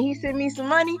alive and he sent me some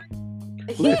money,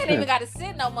 he ain't even got to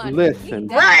send no money. Listen,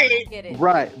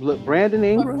 right. Look, Brandon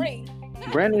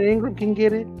Ingram can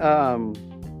get it.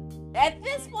 At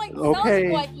this point, okay.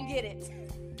 Soulja Boy can get it.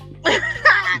 I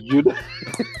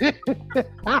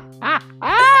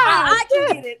can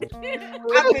get it. I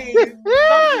mean,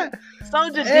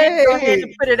 Soulja did go ahead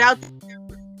and put it out.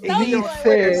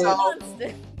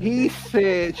 She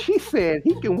said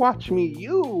he can watch me.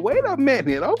 Wait a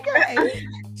minute, okay?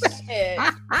 Shit.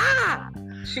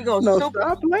 She goes,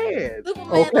 stop playing.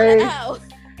 Okay.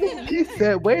 She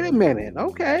said, wait a minute,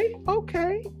 okay.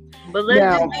 But let's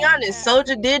just be honest,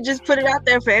 Soulja did just put it out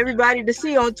there for everybody to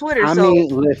see on Twitter. I mean,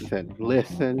 listen.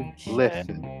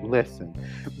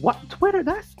 What Twitter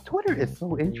is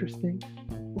so interesting.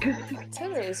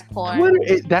 Twitter is porn.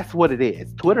 That's what it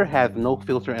is. Twitter has no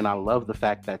filter, and I love the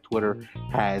fact that Twitter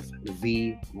has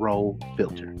 0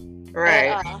 filter.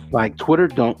 Right. Like Twitter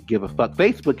don't give a fuck.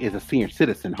 Facebook is a senior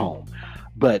citizen home.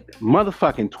 But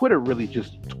motherfucking Twitter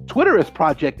is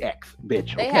Project X,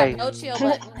 bitch. They have no chill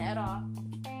button at all.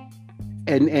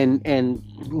 And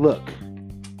look,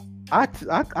 I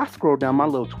scroll down my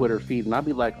little Twitter feed and I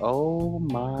be like, oh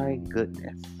my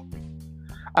goodness.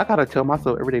 I gotta tell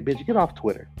myself every day, bitch, get off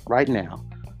Twitter right now.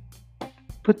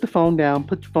 Put the phone down,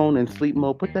 put your phone in sleep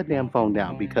mode, put that damn phone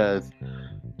down, because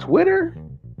Twitter,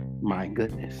 my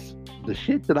goodness. The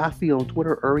shit that I see on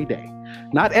Twitter every day.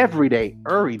 Not every day,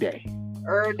 every day.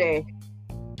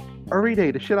 Every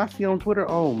day, the shit I see on Twitter,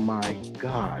 oh my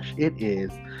gosh, it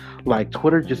is like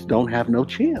Twitter just don't have no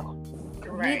chill.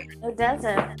 Right. It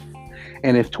doesn't.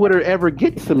 And if Twitter ever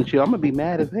gets some chill, I'm gonna be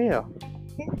mad as hell.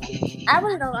 I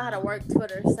really don't know how to work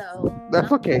Twitter, so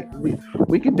that's okay.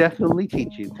 We can definitely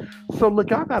teach you. So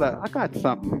look, I got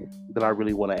something that I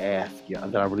really want to ask you.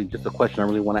 Just a question I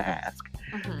really want to ask.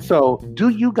 Mm-hmm. So, do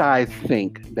you guys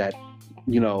think that,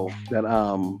 do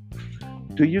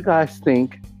you guys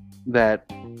think that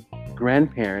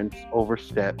grandparents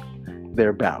overstep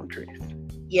their boundaries?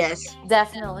 Yes,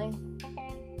 definitely.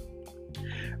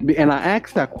 And I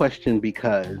asked that question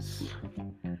because,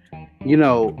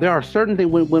 there are certain things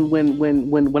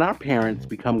when our parents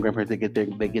become grandparents, they get their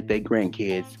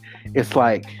grandkids. It's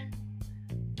like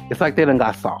they done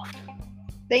got soft.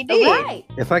 They did. Right.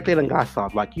 It's like they done got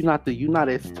soft. Like you're not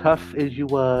as tough as you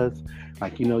was.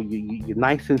 Like you're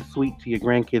nice and sweet to your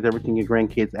grandkids. Everything your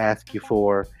grandkids ask you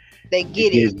for, they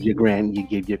get it. You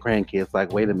give your grandkids.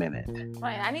 Like, wait a minute.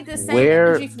 Right. I need the same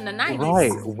energy from the 90s.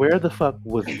 Right. Where the fuck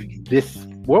was this?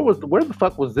 Where the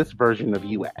fuck was this version of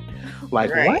you at?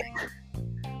 Like right. What?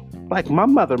 Like my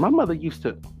mother used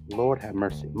to. Lord have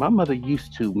mercy. My mother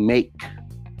used to make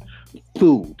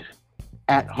food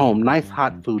at home, nice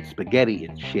hot food, spaghetti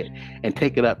and shit, and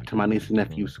take it up to my niece and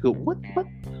nephew's school. What? Oh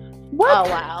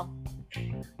wow!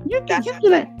 You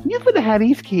finna have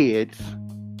these kids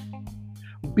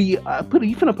be you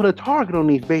finna put a target on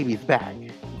these babies' back,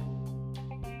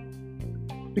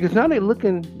 because now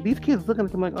these kids looking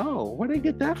at them like, oh, where they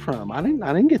get that from? I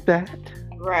didn't get that.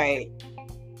 Right.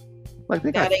 Like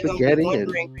they got spaghetti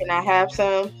and can I have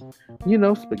some?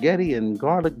 Spaghetti and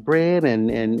garlic bread and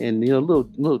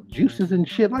little juices and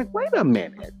shit. Like, wait a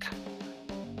minute.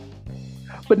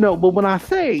 But when I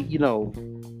say,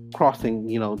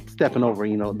 crossing, stepping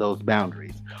over, those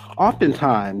boundaries,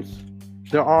 oftentimes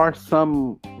there are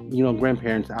some,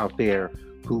 grandparents out there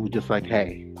who just like,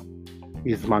 hey,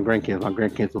 these are my grandkids. My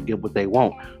grandkids will get what they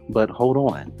want. But hold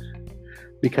on.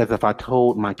 Because if I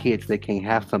told my kids they can't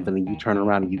have something and you turn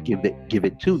around and you give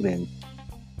it to them,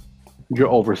 you're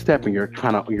overstepping.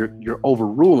 You're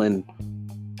overruling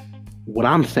what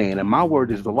I'm saying. And my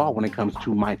word is the law when it comes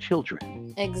to my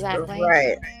children. Exactly.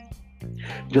 Right.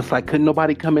 Just like couldn't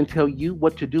nobody come and tell you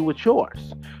what to do with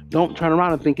yours. Don't turn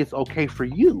around and think it's okay for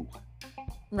you.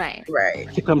 Right.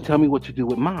 To come tell me what to do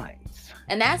with mine.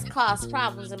 And that's caused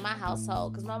problems in my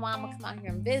household because my mom will come out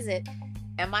here and visit,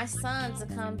 and my sons will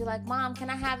come and be like, Mom, can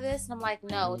I have this? And I'm like,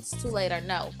 no, it's too late, or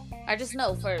no. Or just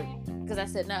no, because I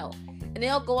said no. And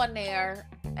they'll go in there,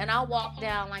 and I'll walk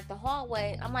down like the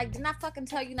hallway. I'm like, didn't I fucking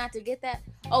tell you not to get that?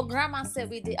 Oh, Grandma said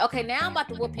we did. Okay, now I'm about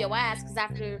to whoop your ass because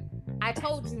after I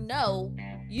told you no,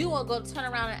 you won't go turn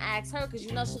around and ask her because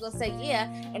she's going to say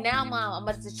yeah. And now, Mom, I'm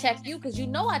about to check you because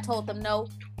I told them no.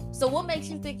 So what makes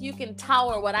you think you can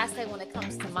tower what I say when it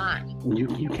comes to mine?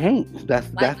 You can't. That's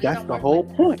the whole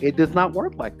point. It does not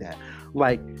work like that.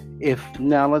 Like if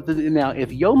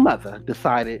your mother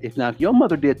decided, if your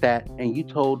mother did that and you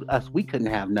told us we couldn't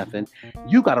have nothing,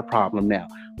 you got a problem now.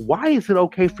 Why is it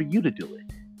okay for you to do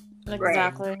it?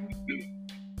 Exactly.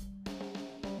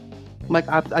 Like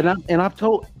I've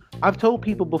told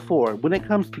people before, when it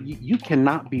comes to you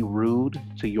cannot be rude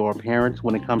to your parents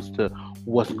when it comes to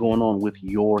what's going on with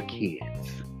your kids.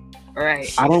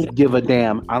 Right. I don't give a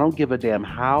damn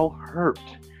how hurt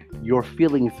your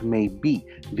feelings may be.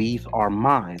 These are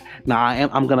mine. Now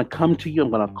I'm gonna come to you.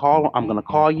 I'm gonna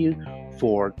call you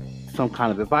for some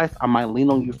kind of advice. I might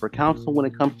lean on you for counsel when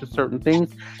it comes to certain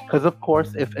things. Because of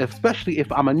course, especially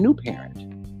if I'm a new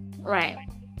parent. Right.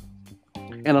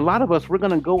 And a lot of us, we're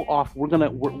gonna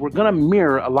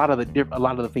mirror a lot of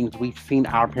the things we've seen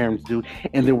our parents do,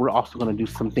 and then we're also gonna do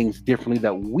some things differently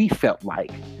that we felt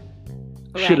like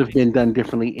should have been done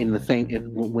differently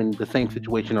when the same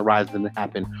situation arises and it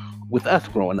happened with us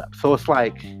growing up. So it's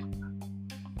like,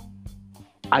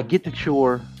 I get that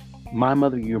you're my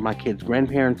mother, you're my kids'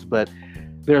 grandparents, but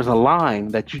there's a line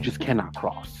that you just cannot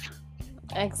cross.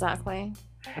 Exactly.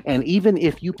 And even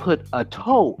if you put a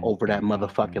toe over that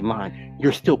motherfucking line,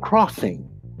 you're still crossing.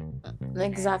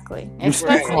 Exactly. You're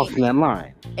still crossing that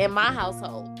line. In my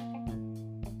household.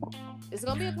 It's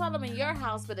going to be a problem in your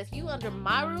house, but if you under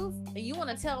my roof and you want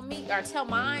to tell me or tell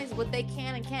mine what they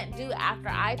can and can't do after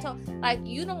I told, like,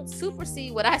 you don't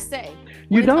supersede what I say.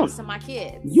 You don't. To my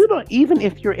kids. You don't. Even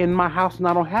if you're in my house and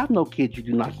I don't have no kids, you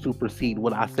do not supersede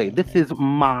what I say. This is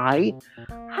my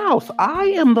house. I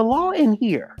am the law in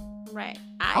here. Right.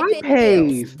 I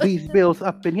pay these bills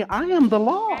up in here. I am the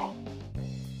law.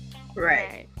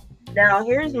 Right. Now,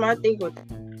 here's my thing with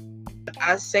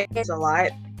I say this a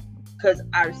lot because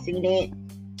I've seen it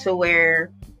to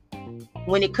where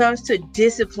when it comes to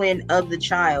discipline of the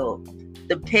child,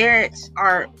 the parents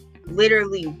aren't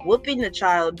literally whooping the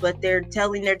child, but they're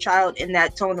telling their child in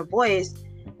that tone of voice,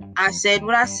 I said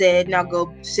what I said, now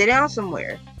go sit down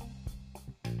somewhere.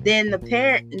 Then the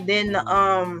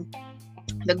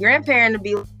grandparent will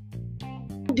be like,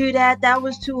 don't do that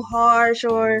was too harsh,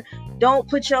 or don't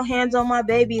put your hands on my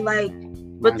baby, like,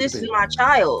 but this is my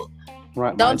child.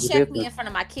 Right. Don't check me in front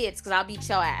of my kids because I'll beat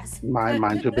your ass.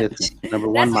 Mind your business. Number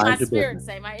one, mind your business. That's what my spirit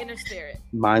say, my inner spirit.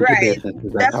 Mind your business.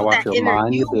 That's how I feel.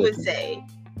 Mind your business. Would say.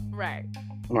 Right.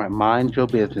 Right. Mind your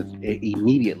business.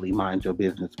 Immediately mind your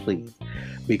business, please.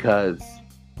 Because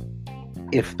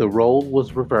if the role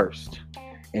was reversed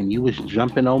and you was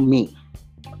jumping on me,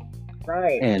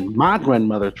 right, and my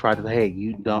grandmother tried to say, hey,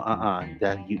 you don't,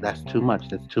 that's too much.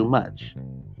 That's too much.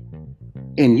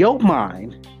 In your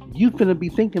mind, you finna be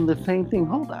thinking the same thing.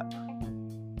 Hold up.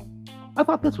 I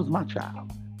thought this was my child.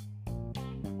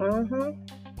 Mm-hmm.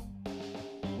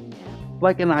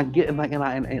 Like, and I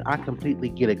completely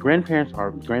get it. Grandparents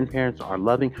are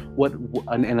loving.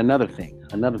 And another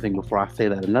thing before I say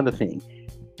that, another thing,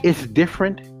 it's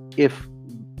different if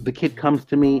the kid comes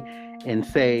to me and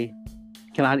say,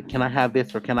 can I have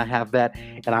this or can I have that?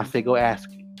 And I say, go ask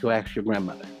your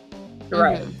grandmother.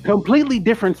 Right. Completely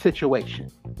different situation.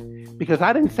 Because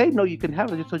I didn't say no, you can have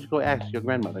it. I just told you go ask your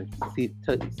grandmother. See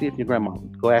if your grandma.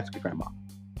 Go ask your grandma.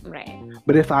 Right.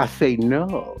 But if I say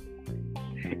no,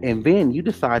 and then you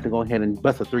decide to go ahead and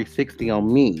bust a 360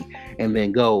 on me, and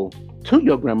then go to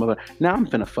your grandmother, now I'm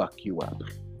finna fuck you up.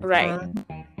 Right.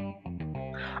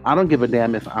 I don't give a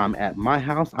damn if I'm at my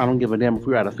house. I don't give a damn if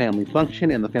we're at a family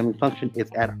function and the family function is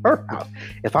at her house.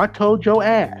 If I told your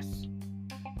ass,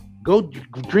 go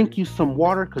drink you some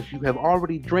water because you have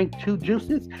already drank 2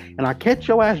 juices, and I catch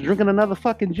your ass drinking another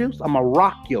fucking juice, I'm gonna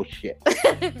rock your shit.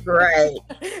 Right.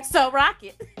 So rock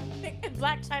it.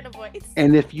 Black China voice.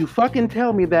 And if you fucking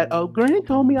tell me that, oh, Granny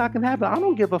told me I can have it, I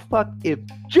don't give a fuck if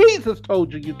Jesus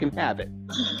told you can have it.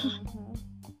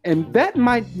 And that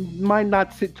might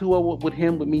not sit too well with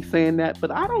him, with me saying that, but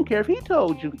I don't care if he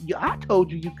told you. I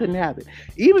told you you couldn't have it.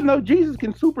 Even though Jesus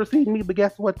can supersede me, but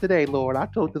guess what today, Lord? I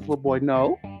told this little boy,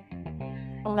 no.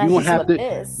 Well,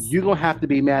 you're gonna have to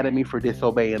be mad at me for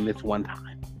disobeying this one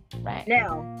time. Right.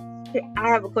 Now, I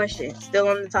have a question, still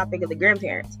on the topic of the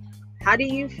grandparents. How do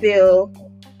you feel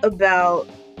about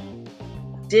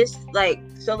this? Like,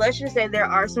 so let's just say there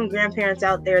are some grandparents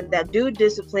out there that do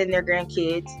discipline their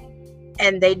grandkids,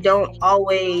 and they don't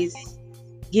always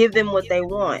give them what they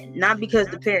want. Not because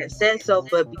the parent said so,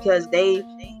 but because they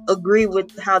agree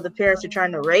with how the parents are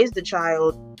trying to raise the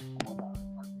child.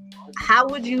 How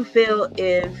would you feel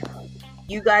if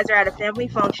you guys are at a family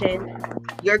function,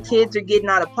 your kids are getting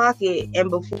out of pocket,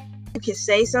 and before you can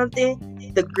say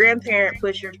something, the grandparent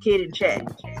puts your kid in check?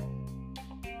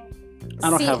 I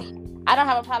don't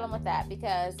have a problem with that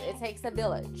because it takes a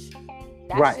village.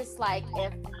 That's just like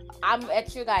if I'm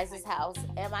at your guys' house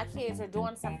and my kids are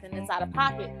doing something that's out of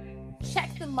pocket,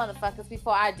 check them motherfuckers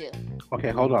before I do.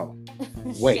 Okay, hold on.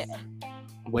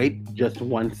 Wait just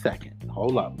 1 second.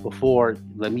 Hold up. Before,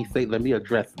 let me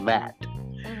address that.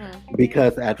 Mm-hmm.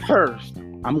 Because at first,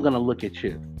 I'm going to look at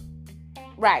you.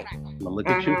 Right. I'm going to look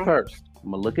at you first.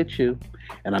 I'm going to look at you,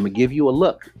 and I'm going to give you a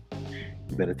look.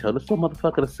 You better tell this little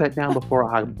motherfucker to sit down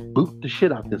before I boot the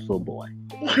shit out this little boy.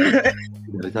 You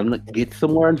better tell him to get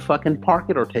somewhere and fucking park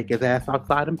it or take his ass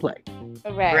outside and play.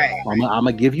 Right. I'm going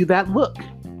to give you that look.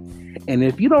 And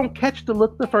if you don't catch the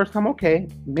look the first time, okay,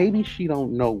 maybe she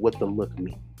don't know what the look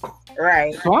means.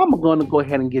 Right. So I'm going to go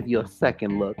ahead and give you a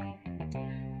second look.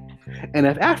 And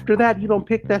if after that you don't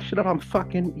pick that shit up, I'm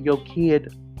fucking your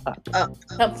kid up.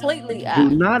 Completely up. Do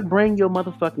not bring your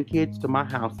motherfucking kids to my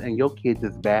house and your kids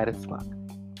is bad as fuck.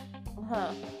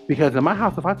 Uh-huh. Because in my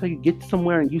house, if I tell you get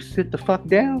somewhere and you sit the fuck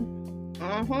down,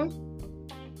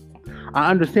 I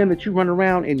understand that you run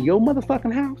around in your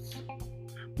motherfucking house.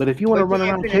 But if you want to run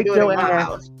around, take your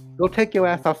ass. Go take your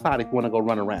ass outside if you want to go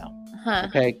run around.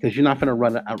 Okay, because you're not gonna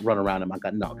run around in my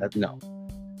gut. No, that's no.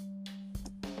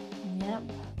 Yep.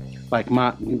 Like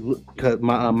my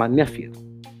nephew.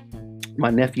 My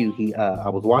nephew, I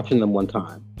was watching them one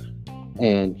time,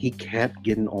 and he kept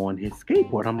getting on his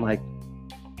skateboard. I'm like,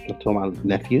 I told my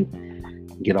nephew,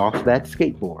 get off that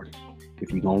skateboard.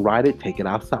 If you're gonna ride it, take it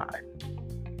outside.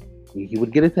 He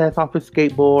would get his ass off his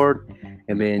skateboard,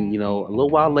 and then a little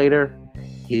while later.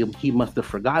 He must have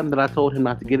forgotten that I told him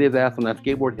not to get his ass on that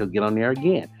skateboard. He'll get on there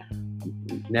again.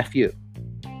 Nephew,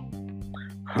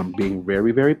 I'm being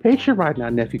very, very patient right now,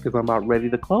 nephew, because I'm about ready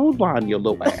to clothesline your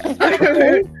little ass.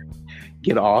 Okay?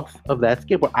 Get off of that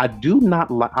skateboard. I do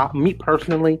not like, me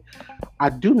personally, I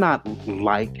do not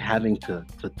like having to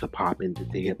pop into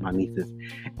to hit my nieces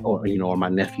or my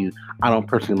nephew. I don't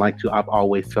personally like to. I've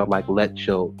always felt like let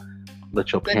your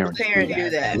parents do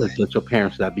that. Let your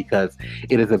parents do that because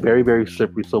it is a very, very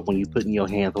slippery slope when you're putting your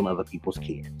hands on other people's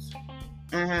kids.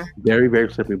 Mm-hmm. Very, very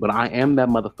slippery. But I am that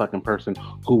motherfucking person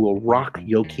who will rock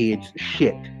your kids'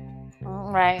 shit.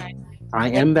 Right.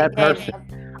 I am that person.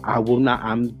 I will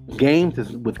not. Games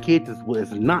with kids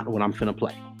is not what I'm finna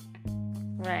play.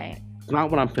 Right. It's not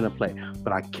what I'm finna play.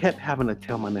 But I kept having to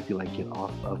tell my nephew, like, get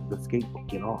off of the skateboard.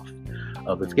 Get off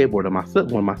of the skateboard.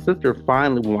 And when my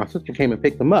sister came and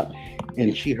picked him up,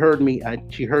 and she heard me,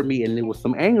 and there was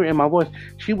some anger in my voice.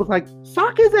 She was like,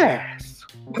 "Sock his ass."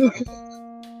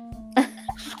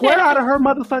 Square out of her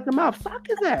motherfucking mouth. Sock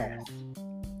his ass.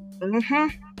 Mm-hmm.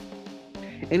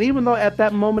 And even though at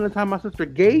that moment in time my sister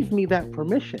gave me that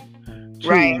permission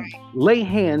to lay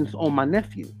hands on my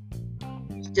nephew,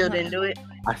 still didn't do it.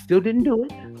 I still didn't do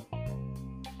it.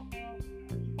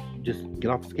 Just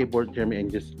get off the skateboard, Jeremy,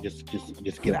 and just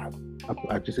get out.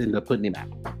 I just ended up putting him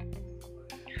out.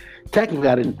 Technically,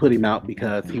 I didn't put him out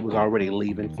because he was already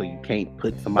leaving, so you can't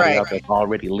put somebody out that's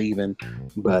already leaving.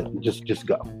 But just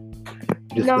go.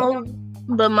 Go.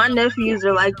 But my nephews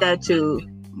are like that too.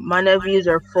 My nephews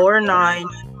are 4 and 9,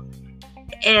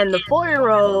 and the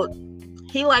 4-year-old,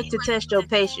 he likes to test your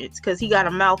patience because he got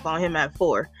a mouth on him at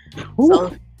 4. Ooh.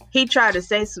 So he tried to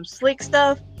say some slick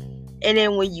stuff, and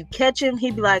then when you catch him,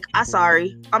 he'd be like, I'm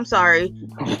sorry.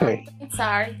 Okay.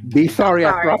 Sorry. Be sorry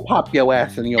after I pop your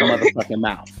ass in your motherfucking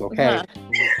mouth, okay?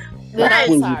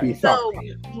 Right. So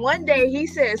one day he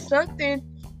said something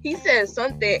he said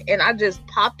something, and I just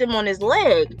popped him on his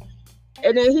leg.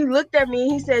 And then he looked at me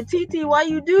and he said, TT, why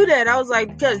you do that? I was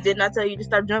like, because didn't I tell you to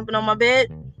stop jumping on my bed?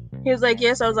 He was like,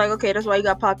 yes. I was like, okay, that's why you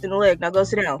got popped in the leg. Now go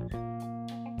sit down.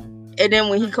 And then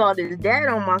when he called his dad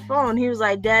on my phone, he was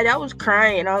like, Dad, I was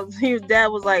crying. His dad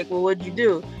was like, well, what'd you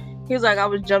do? He was like, I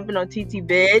was jumping on TT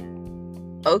bed.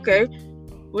 Okay.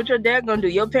 What your dad gonna do?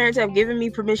 Your parents have given me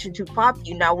permission to pop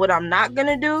you. Now, what I'm not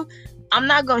gonna do, I'm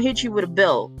not gonna hit you with a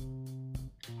belt.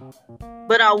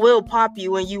 But I will pop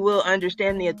you, and you will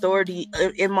understand the authority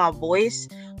in my voice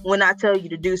when I tell you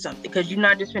to do something, because you're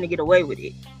not just gonna get away with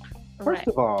it. First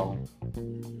of all,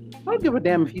 I don't give a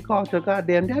damn if you call your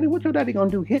goddamn daddy. What your daddy gonna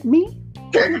do? Hit me?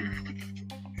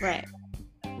 Right.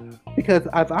 Because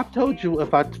I've told you,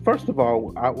 first of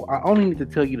all, I only need to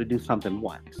tell you to do something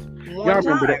once. Y'all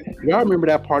remember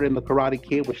that part in The Karate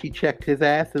Kid where she checked his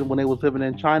ass and when they was living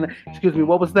in China? Excuse me,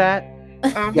 what was that?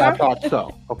 Uh-huh. Yeah, I thought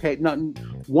so. Okay, no,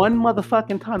 one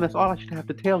motherfucking time. That's all I should have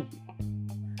to tell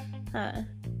you.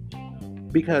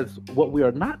 Because what we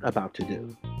are not about to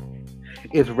do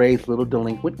is raise little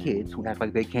delinquent kids who act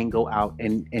like they can't go out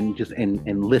and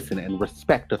listen and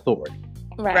respect authority.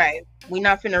 Right. We're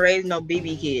not finna raise no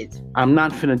BB kids. I'm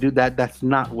not finna do that. That's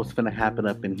not what's finna happen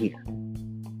up in here.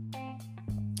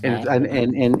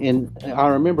 And I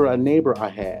remember a neighbor I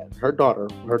had. Her daughter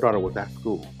was at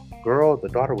school. The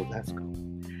daughter was at school.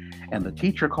 And the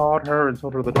teacher called her and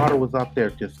told her the daughter was up there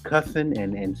just cussing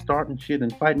and starting shit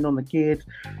and fighting on the kids.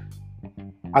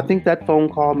 I think that phone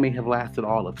call may have lasted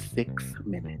all of 6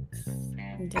 minutes.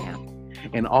 Damn.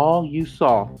 And all you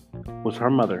saw was her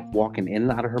mother walking in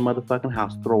and out of her motherfucking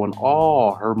house, throwing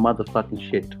all her motherfucking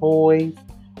shit, toys,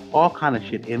 all kind of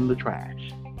shit in the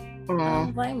trash. I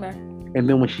don't blame her. And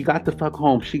then when she got the fuck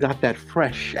home, she got that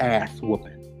fresh ass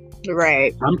whooping.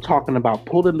 Right. I'm talking about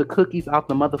pulling the cookies out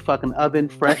the motherfucking oven,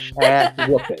 fresh ass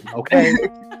whooping, okay?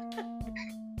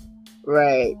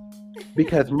 Right.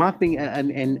 Because my thing,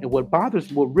 and what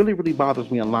really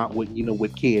bothers me a lot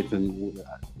with kids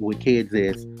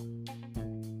is,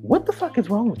 what the fuck is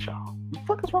wrong with y'all? What the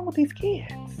fuck is wrong with these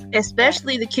kids?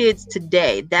 Especially the kids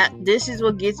today. This is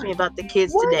what gets me about the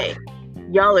kids today.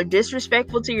 Y'all are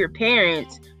disrespectful to your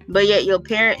parents, but yet your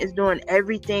parent is doing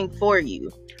everything for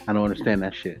you. I don't understand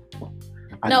that shit.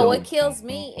 What kills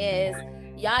me is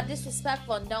y'all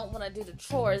disrespectful and don't want to do the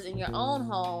chores in your own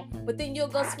home, but then you'll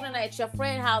go spend the night at your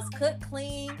friend's house, cook,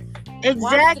 clean, exactly.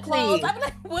 Wash the clothes. I'm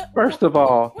like, First of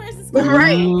all, where's this going?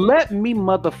 Right. Let me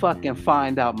motherfucking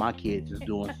find out my kids is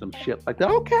doing some shit like that.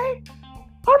 Okay,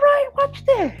 all right, watch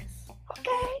this.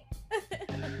 Okay.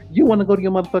 You want to go to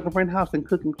your motherfucking friend's house and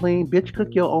cook and clean? Bitch, cook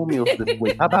your own meals this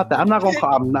week. How about that?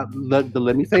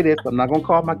 Let me say this. I'm not going to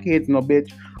call my kids no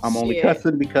bitch. I'm only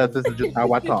cussing because this is just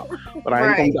how I talk. But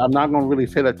I'm not going to really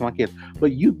say that to my kids.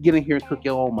 But you get in here and cook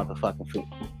your own motherfucking food.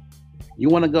 You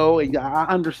want to go, and I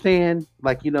understand,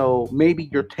 maybe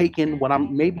you're taking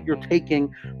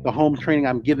the home training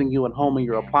I'm giving you at home and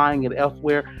you're applying it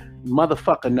elsewhere.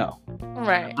 Motherfucker, no.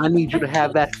 Right. I need you to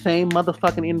have that same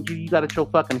motherfucking energy you got at your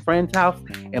fucking friend's house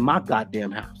in my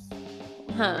goddamn house.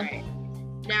 Huh. Right.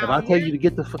 Now, if I tell you to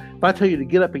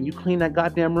get up and you clean that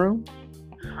goddamn room,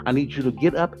 I need you to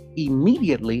get up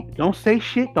immediately. Don't say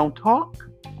shit. Don't talk.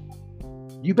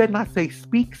 You better not say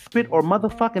speak, spit, or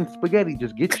motherfucking spaghetti.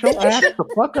 Just get your ass the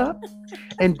fuck up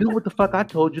and do what the fuck I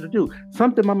told you to do.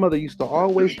 Something my mother used to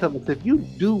always tell us: if you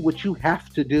do what you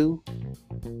have to do,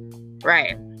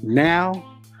 right now,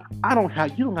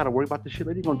 you don't gotta worry about the shit.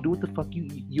 You're gonna do what the fuck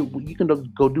you can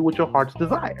go do what your heart's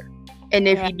desire. And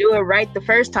if you do it right the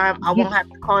first time, I won't have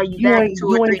to call you back 2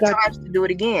 or 3 times to do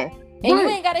it again. And you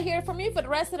ain't gotta hear it from me for the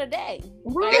rest of the day.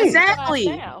 Right.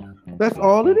 Exactly. That's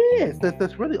all it is.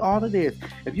 That's really all it is.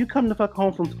 If you come to fuck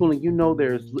home from school and you know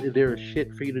there's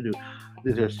shit for you to do,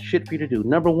 there's shit for you to do.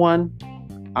 Number one,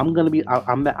 I'm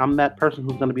that person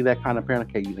who's gonna be that kind of parent.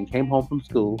 Okay, you then came home from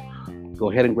school. Go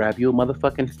ahead and grab you a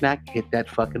motherfucking snack. Hit that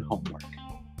fucking homework.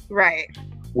 Right.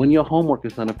 When your homework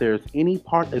is done, if there are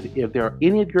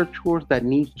any of your chores that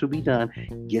needs to be done,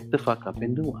 get the fuck up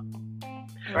and do them.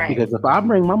 Right. Because if I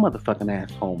bring my motherfucking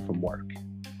ass home from work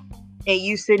and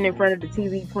you sitting in front of the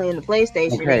TV playing the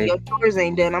PlayStation and your chores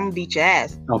ain't done, I'm gonna beat your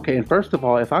ass. Okay, and first of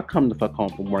all, if I come to fuck home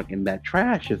from work and that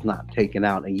trash is not taken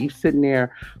out and you sitting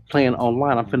there playing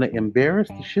online, I'm finna embarrass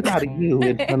the shit out of you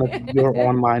in front of your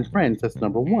online friends. That's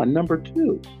number one. Number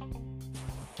two,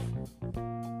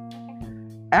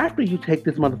 after you take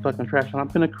this motherfucking trash out, I'm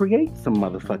gonna create some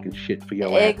motherfucking shit for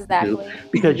your ass to do,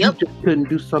 because you just couldn't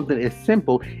do something as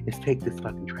simple as take this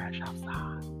fucking trash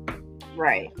outside.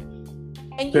 Right.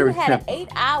 And you had 8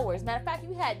 hours. Matter of fact,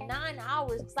 you had 9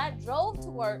 hours because I drove to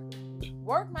work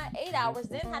my 8 hours,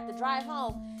 then had to drive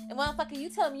home. And motherfucker, you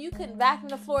tell me you couldn't vacuum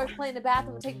the floor, clean the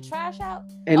bathroom, and take the trash out?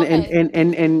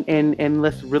 And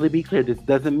let's really be clear. This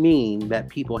doesn't mean that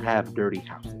people have dirty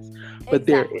houses. But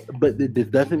this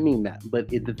doesn't mean that. But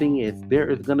the thing is, there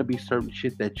is going to be certain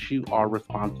shit that you are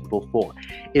responsible for.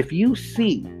 If you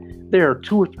see there are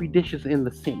 2 or 3 dishes in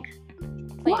the sink,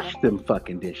 wash them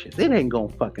fucking dishes. It ain't gonna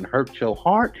fucking hurt your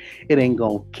heart. It ain't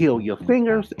gonna kill your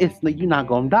fingers. You're not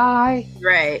gonna die.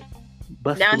 Right.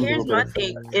 Now here's my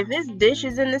thing. If it's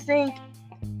dishes in the sink,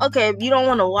 okay, if you don't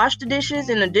want to wash the dishes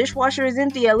and the dishwasher is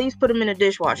empty, at least put them in the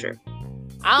dishwasher.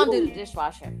 I don't do the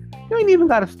dishwasher. You ain't even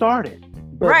gotta start it.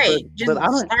 Just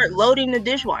start loading the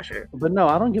dishwasher. But no,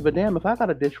 I don't give a damn if I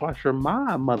got a dishwasher.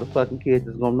 My motherfucking kids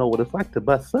is gonna know what it's like to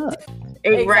bust suds.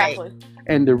 Exactly. Right.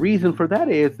 And the reason for that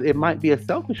is it might be a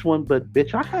selfish one, but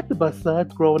bitch, I had to bust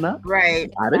suds growing up.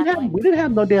 Right. We didn't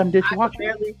have no damn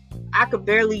dishwasher. I could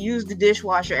barely use the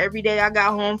dishwasher every day I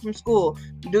got home from school.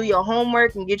 Do your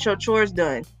homework and get your chores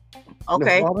done.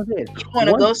 Okay. You want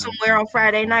to go somewhere on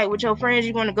Friday night with your friends?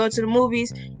 You want to go to the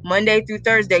movies? Monday through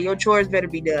Thursday, your chores better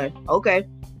be done. Okay.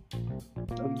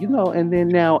 And then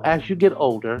now as you get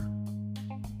older,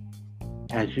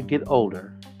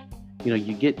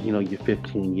 you get, you're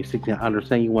 15, you're 16. I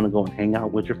understand you want to go and hang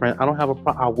out with your friends. I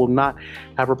will not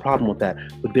have a problem with that.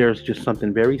 But there's just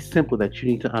something very simple that you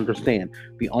need to understand.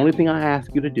 The only thing I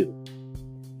ask you to do,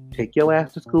 take your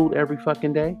ass to school every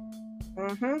fucking day.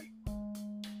 Mm-hmm.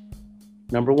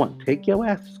 Number 1, take your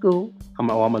ass to school. I'm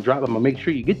gonna make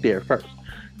sure you get there first.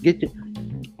 Get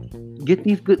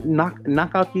these good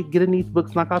get in these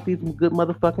books, knock out these good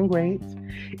motherfucking grades.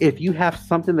 If you have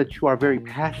something that you are very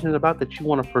passionate about that you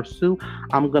want to pursue,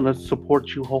 I'm gonna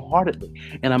support you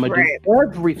wholeheartely, and I'm gonna do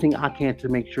everything I can to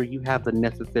make sure you have the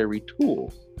necessary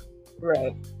tools,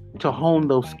 to hone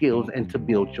those skills and to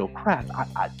build your craft.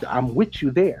 I'm with you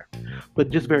there, but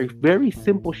just very, very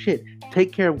simple shit.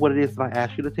 Take care of what it is that I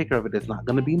ask you to take care of. It's not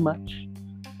gonna be much.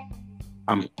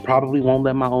 I probably won't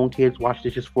let my own kids wash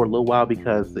dishes for a little while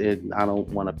because I don't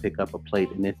want to pick up a plate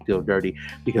and it's still dirty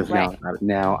because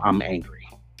now I'm angry.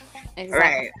 Exactly.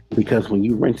 Right. Because when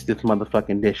you rinse this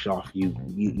motherfucking dish off, you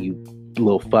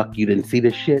little fuck, you didn't see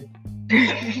this shit.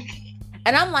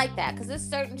 And I'm like that because there's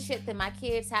certain shit that my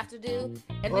kids have to do,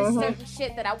 and there's certain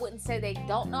shit that I wouldn't say they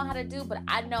don't know how to do, but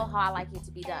I know how I like it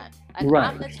to be done. Like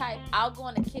I'm the type, I'll go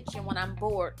in the kitchen when I'm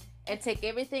bored and take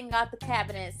everything out the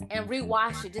cabinets and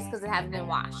rewash it just because it hasn't been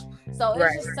washed. So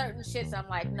it's just certain shits I'm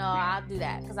like, no, I'll do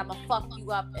that because I'm gonna fuck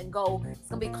you up and go. It's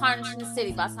gonna be carnage in the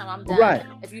city by the time I'm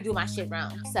done. If you do my shit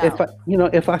wrong. So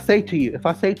if I say to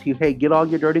you, hey, get all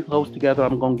your dirty clothes together,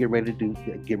 I'm gonna get ready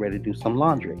to do some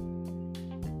laundry.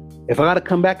 If I gotta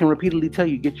come back and repeatedly tell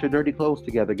you, get your dirty clothes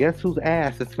together, guess whose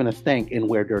ass is finna stink and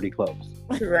wear dirty clothes?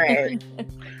 Right.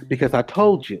 Because I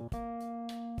told you,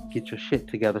 get your shit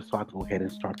together so I can go ahead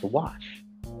and start the wash.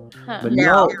 But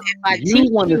now, if I teach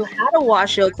you how to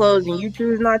wash your clothes and you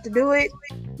choose not to do it,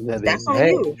 that's on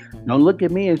you. Don't look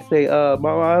at me and say,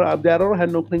 Mama, Dad, I don't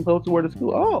have no clean clothes to wear to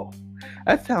school. Oh,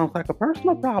 that sounds like a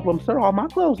personal problem, sir. All my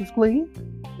clothes is clean.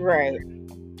 Right.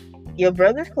 Your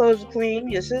brother's clothes are clean.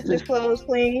 Your sister's clothes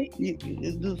clean.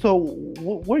 So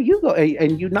where you go?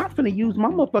 And you're not finna use my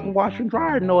motherfucking washer and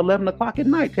dryer no 11 o'clock at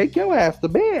night. Take your ass to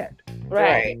bed.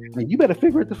 Right. And you better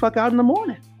figure it the fuck out in the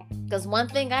morning. Because one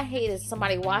thing I hate is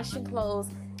somebody washing clothes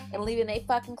and leaving their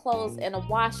fucking clothes in a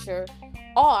washer.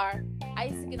 Or I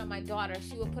used to get on my daughter.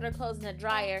 She would put her clothes in the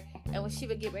dryer, and when she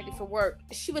would get ready for work,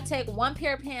 she would take one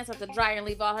pair of pants out the dryer and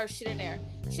leave all her shit in there.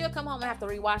 She'll come home and have to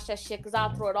rewash that shit because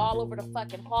I'll throw it all over the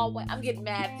fucking hallway. I'm getting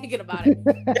mad thinking about it.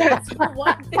 That's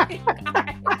one thing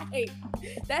I hate.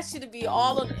 That should be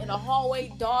all in the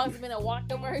hallway. Dogs been and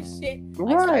walked over her shit.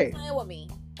 Like, stop playing with me.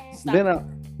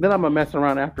 Then I'm gonna mess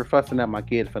around after fussing at my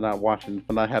kids for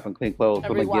not having clean clothes. So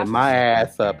I'm gonna get my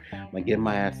ass up. Let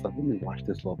me wash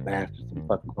this little bastard some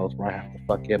fucking clothes where I have to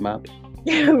fuck him up.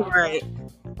 Right.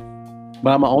 But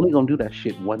I'm only gonna do that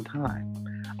shit one time.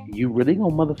 You really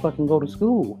gonna motherfucking go to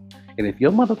school. And if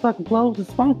your motherfucking clothes is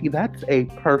funky, that's a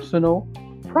personal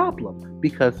problem.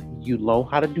 Because you know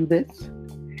how to do this.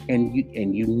 And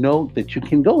you know that you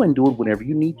can go and do it whenever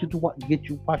you need to get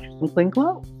you wash some clean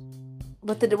clothes.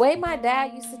 But the way my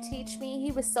dad used to teach me,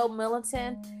 he was so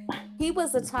militant. He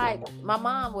was the type, my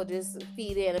mom would just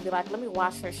feed in and be like, let me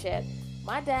wash her shit.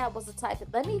 My dad was the type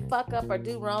that let me fuck up or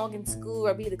do wrong in school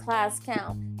or be the class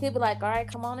count. He'd be like, all right,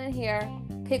 come on in here.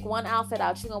 Pick one outfit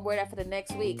out. You're going to wear that for the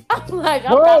next week. I'm like,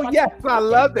 I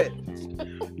love it.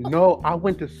 No, I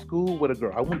went to school with a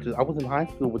girl. I was in high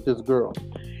school with this girl.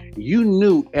 You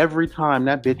knew every time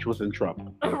that bitch was in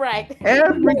trouble. Right.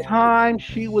 Every time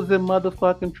she was in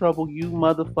motherfucking trouble, you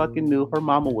motherfucking knew her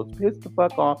mama was pissed the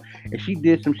fuck off and she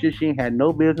did some shit she ain't had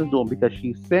no business doing because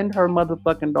she sent her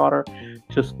motherfucking daughter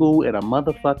to school in a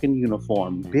motherfucking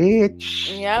uniform.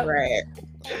 Bitch. Yep. Right.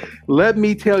 Let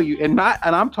me tell you, and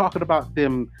I'm talking about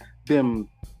them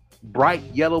bright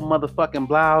yellow motherfucking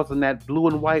blouse and that blue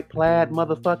and white plaid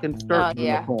motherfucking skirt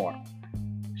uniform.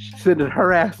 She sending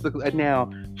her ass to,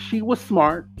 now she was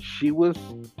smart. She was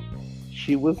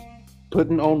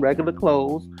putting on regular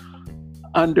clothes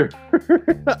under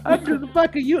the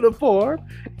fucking uniform.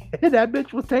 And that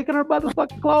bitch was taking her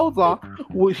motherfucking clothes off.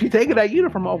 Well, she taking that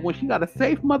uniform off when she got a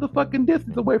safe motherfucking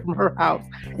distance away from her house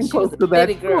and close to that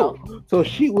school. So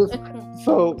she was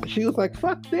like,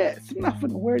 fuck this. I'm not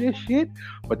gonna wear this shit.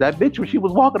 But that bitch, when she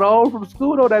was walking all over from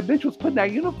school, though, that bitch was putting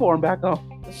that uniform back on.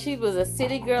 She was a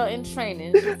city girl in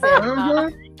training. She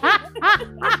said,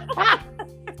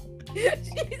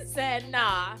 she said,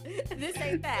 nah, this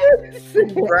ain't that.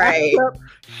 Right.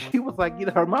 She was like,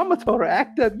 her mama told her,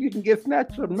 act up, you can get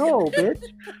snatched up. No, bitch.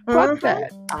 Fuck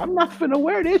that. I'm not finna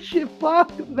wear this shit.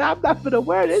 Fuck. I'm not finna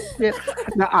wear this shit.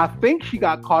 Now, I think she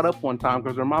got caught up one time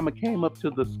because her mama came up to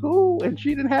the school and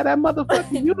she didn't have that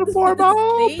motherfucking uniform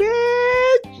on,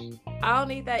 bitch. I don't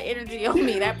need that energy on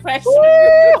me, that pressure.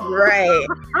 Right.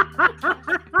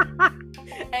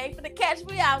 Ain't finna catch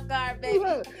me off guard, baby.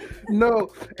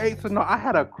 No, hey, so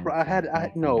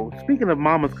no, speaking of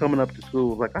mamas coming up to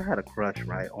school, like I had a crush,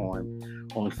 right,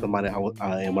 on somebody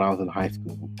when I was in high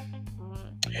school.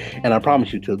 And I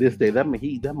promise you, till this day, that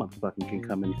motherfucker can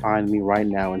come and find me right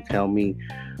now and tell me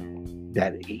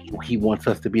that he wants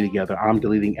us to be together. I'm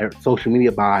deleting social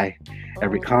media by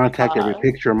every contact, every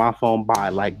picture on my phone by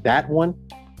like that one.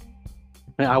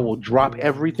 And I will drop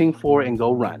everything for it and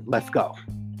go run. Let's go.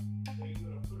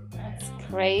 That's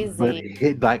crazy. But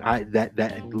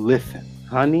listen,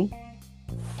 honey,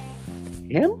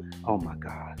 him? Oh my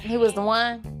God. He was the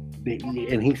one?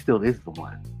 And he still is the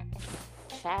one.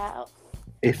 Child.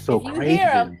 It's so if you crazy. Hear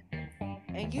him,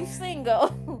 and you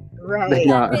single. Right.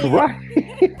 Right.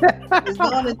 I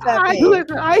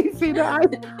ain't seen that.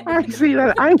 I ain't seen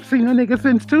that. I ain't seen a nigga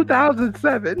since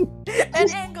 2007.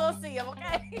 And ain't gonna see him,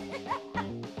 okay?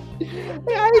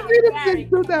 I ain't seen him since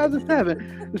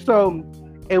 2007. So,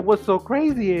 and what's so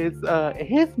crazy is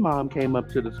his mom came up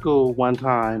to the school one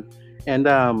time, and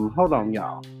hold on,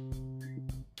 y'all.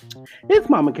 His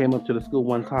mama came up to the school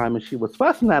one time, and she was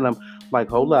fussing at him like,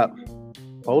 hold up,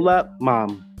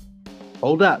 mom,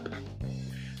 hold up.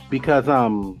 Because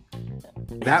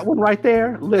that one right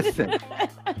there, listen,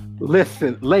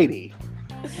 lady.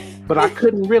 But I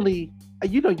couldn't really,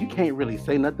 you can't really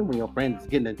say nothing when your friend is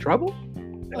getting in trouble.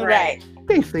 Right. You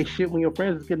can't say shit when your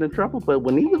friend is getting in trouble. But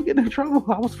when he was getting in trouble,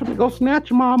 I was finna go snatch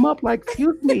your mom up. Like,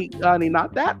 excuse me, honey,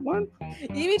 not that one.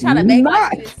 You be trying to make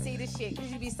like you didn't see the shit because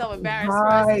you be so embarrassed.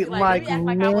 Right, like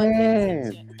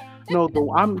man. No,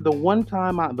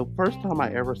 the first time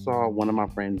I ever saw one of my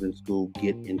friends in school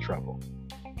get in trouble.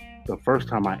 The first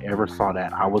time I ever saw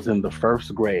that, I was in the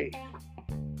first grade.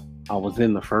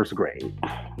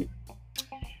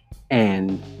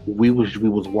 And we was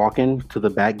walking to the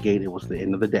back gate. It was the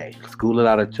end of the day. School let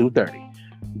out at 2:30.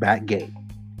 Back gate.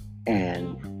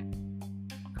 And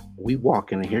we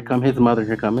walking, and here come his mother,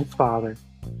 here come his father.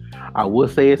 I will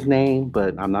say his name,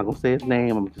 but I'm not gonna say his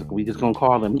name. We just gonna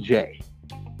call him Jay.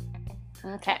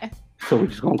 Okay. So we're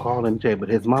just gonna call him Jay. But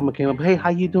his mama came up, hey, how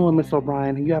you doing, Miss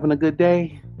O'Brien? Are you having a good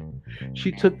day?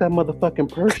 She took that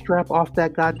motherfucking purse strap off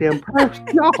that goddamn purse,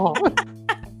 y'all.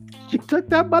 She took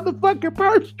that motherfucking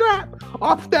purse strap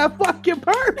off that fucking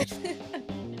purse.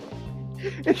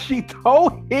 And she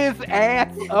towed his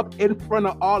ass up in front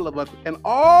of all of us. And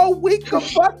all we could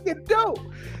fucking do,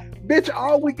 bitch,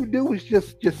 all we could do was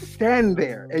just stand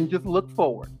there and just look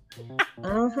forward.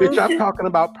 Bitch, I'm talking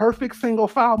about perfect single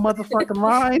file motherfucking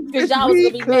lines.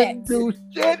 We couldn't do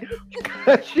shit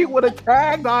because she would have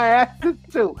tagged our asses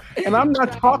too. And I'm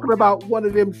not talking about one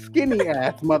of them skinny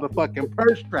ass motherfucking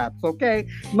purse straps, okay?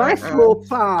 Nice little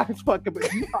size fucking.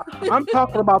 I'm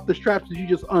talking about the straps that you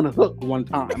just unhook one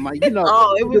time, like it was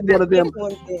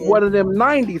one of them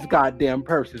 90s goddamn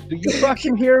purses. Do you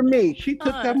fucking hear me? She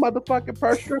took that motherfucking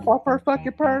purse strap off her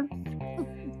fucking purse.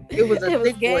 It was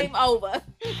game over.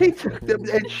 She took them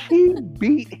and she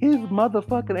beat his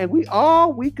motherfucking, and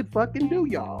all we could fucking do,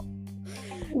 y'all,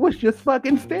 was just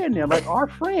fucking stand there like our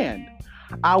friend,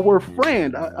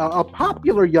 a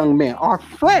popular young man, our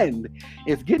friend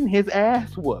is getting his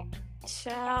ass whooped.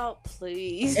 Child,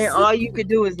 please. And all you could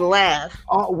do is laugh.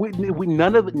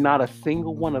 Not a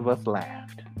single one of us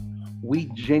laughed. we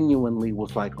genuinely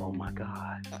was like, oh my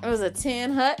God. It was a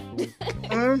tin hut.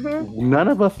 Mm-hmm. None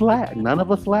of us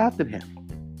laughed at him.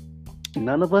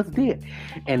 None of us did.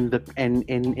 And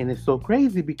it's so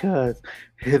crazy because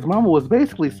his mama was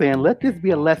basically saying, let this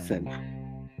be a lesson.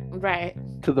 Right.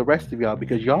 To the rest of y'all,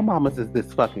 because y'all mamas is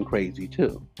this fucking crazy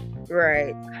too.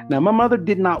 Right. Now, my mother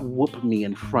did not whoop me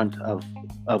in front of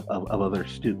other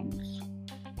students.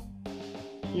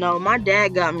 No, my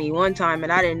dad got me one time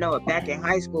and I didn't know it. Back in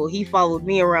high school, he followed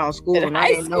me around school and I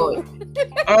didn't know it.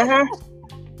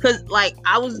 Because, like,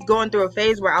 I was going through a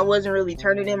phase where I wasn't really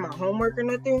turning in my homework or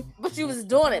nothing. But you was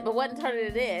doing it, but wasn't turning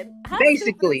it in. How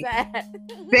Basically.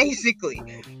 Basically.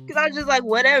 Because I was just like,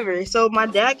 whatever. So my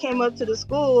dad came up to the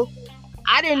school.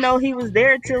 I didn't know he was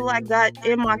there till I got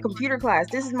in my computer class.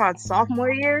 This is my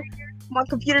sophomore year. My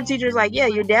computer teacher's like, yeah,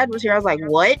 your dad was here. I was like,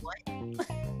 what?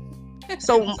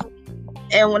 So,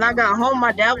 and when I got home,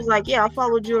 my dad was like, yeah, I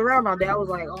followed you around. My dad was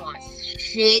like, oh,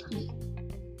 shit.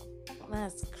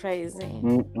 That's crazy.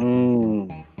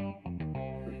 Mm-mm.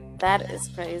 That is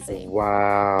crazy.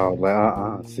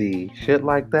 Wow. See, shit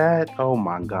like that. Oh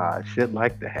my God, shit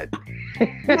like that.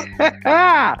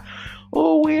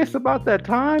 Oh, it's about that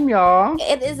time, y'all.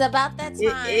 It is about that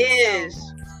time. It is.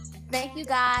 So, thank you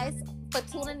guys for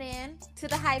tuning in to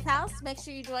the Hype House. Make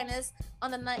sure you join us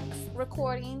on the next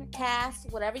recording,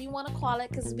 cast, whatever you want to call it,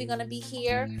 because we're going to be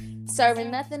here serving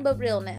nothing but realness.